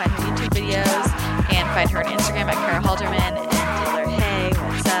YouTube to find her YouTube videos and find her on Instagram at Kara Halderman and tell her, hey,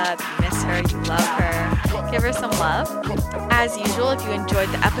 what's up? You miss her. You love her. Give her some love. As usual, if you enjoyed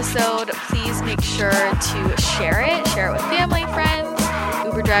the episode, please make sure to share it. Share it with family, friends,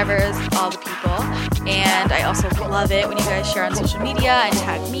 Uber drivers, all the people. And I also love it when you guys share on social media and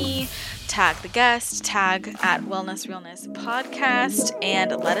tag me, tag the guest, tag at Wellness Realness Podcast,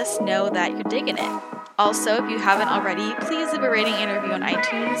 and let us know that you're digging it. Also, if you haven't already, please leave a rating and review on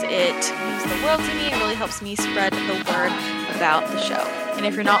iTunes. It means the world to me. It really helps me spread the word about the show. And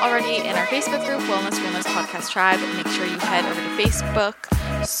if you're not already in our Facebook group, Wellness Realness Podcast Tribe, make sure you head over to Facebook,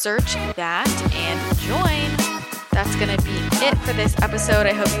 search that, and join. That's going to be it for this episode.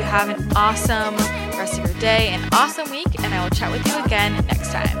 I hope you have an awesome rest of your day, an awesome week, and I will chat with you again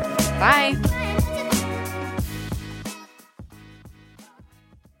next time. Bye.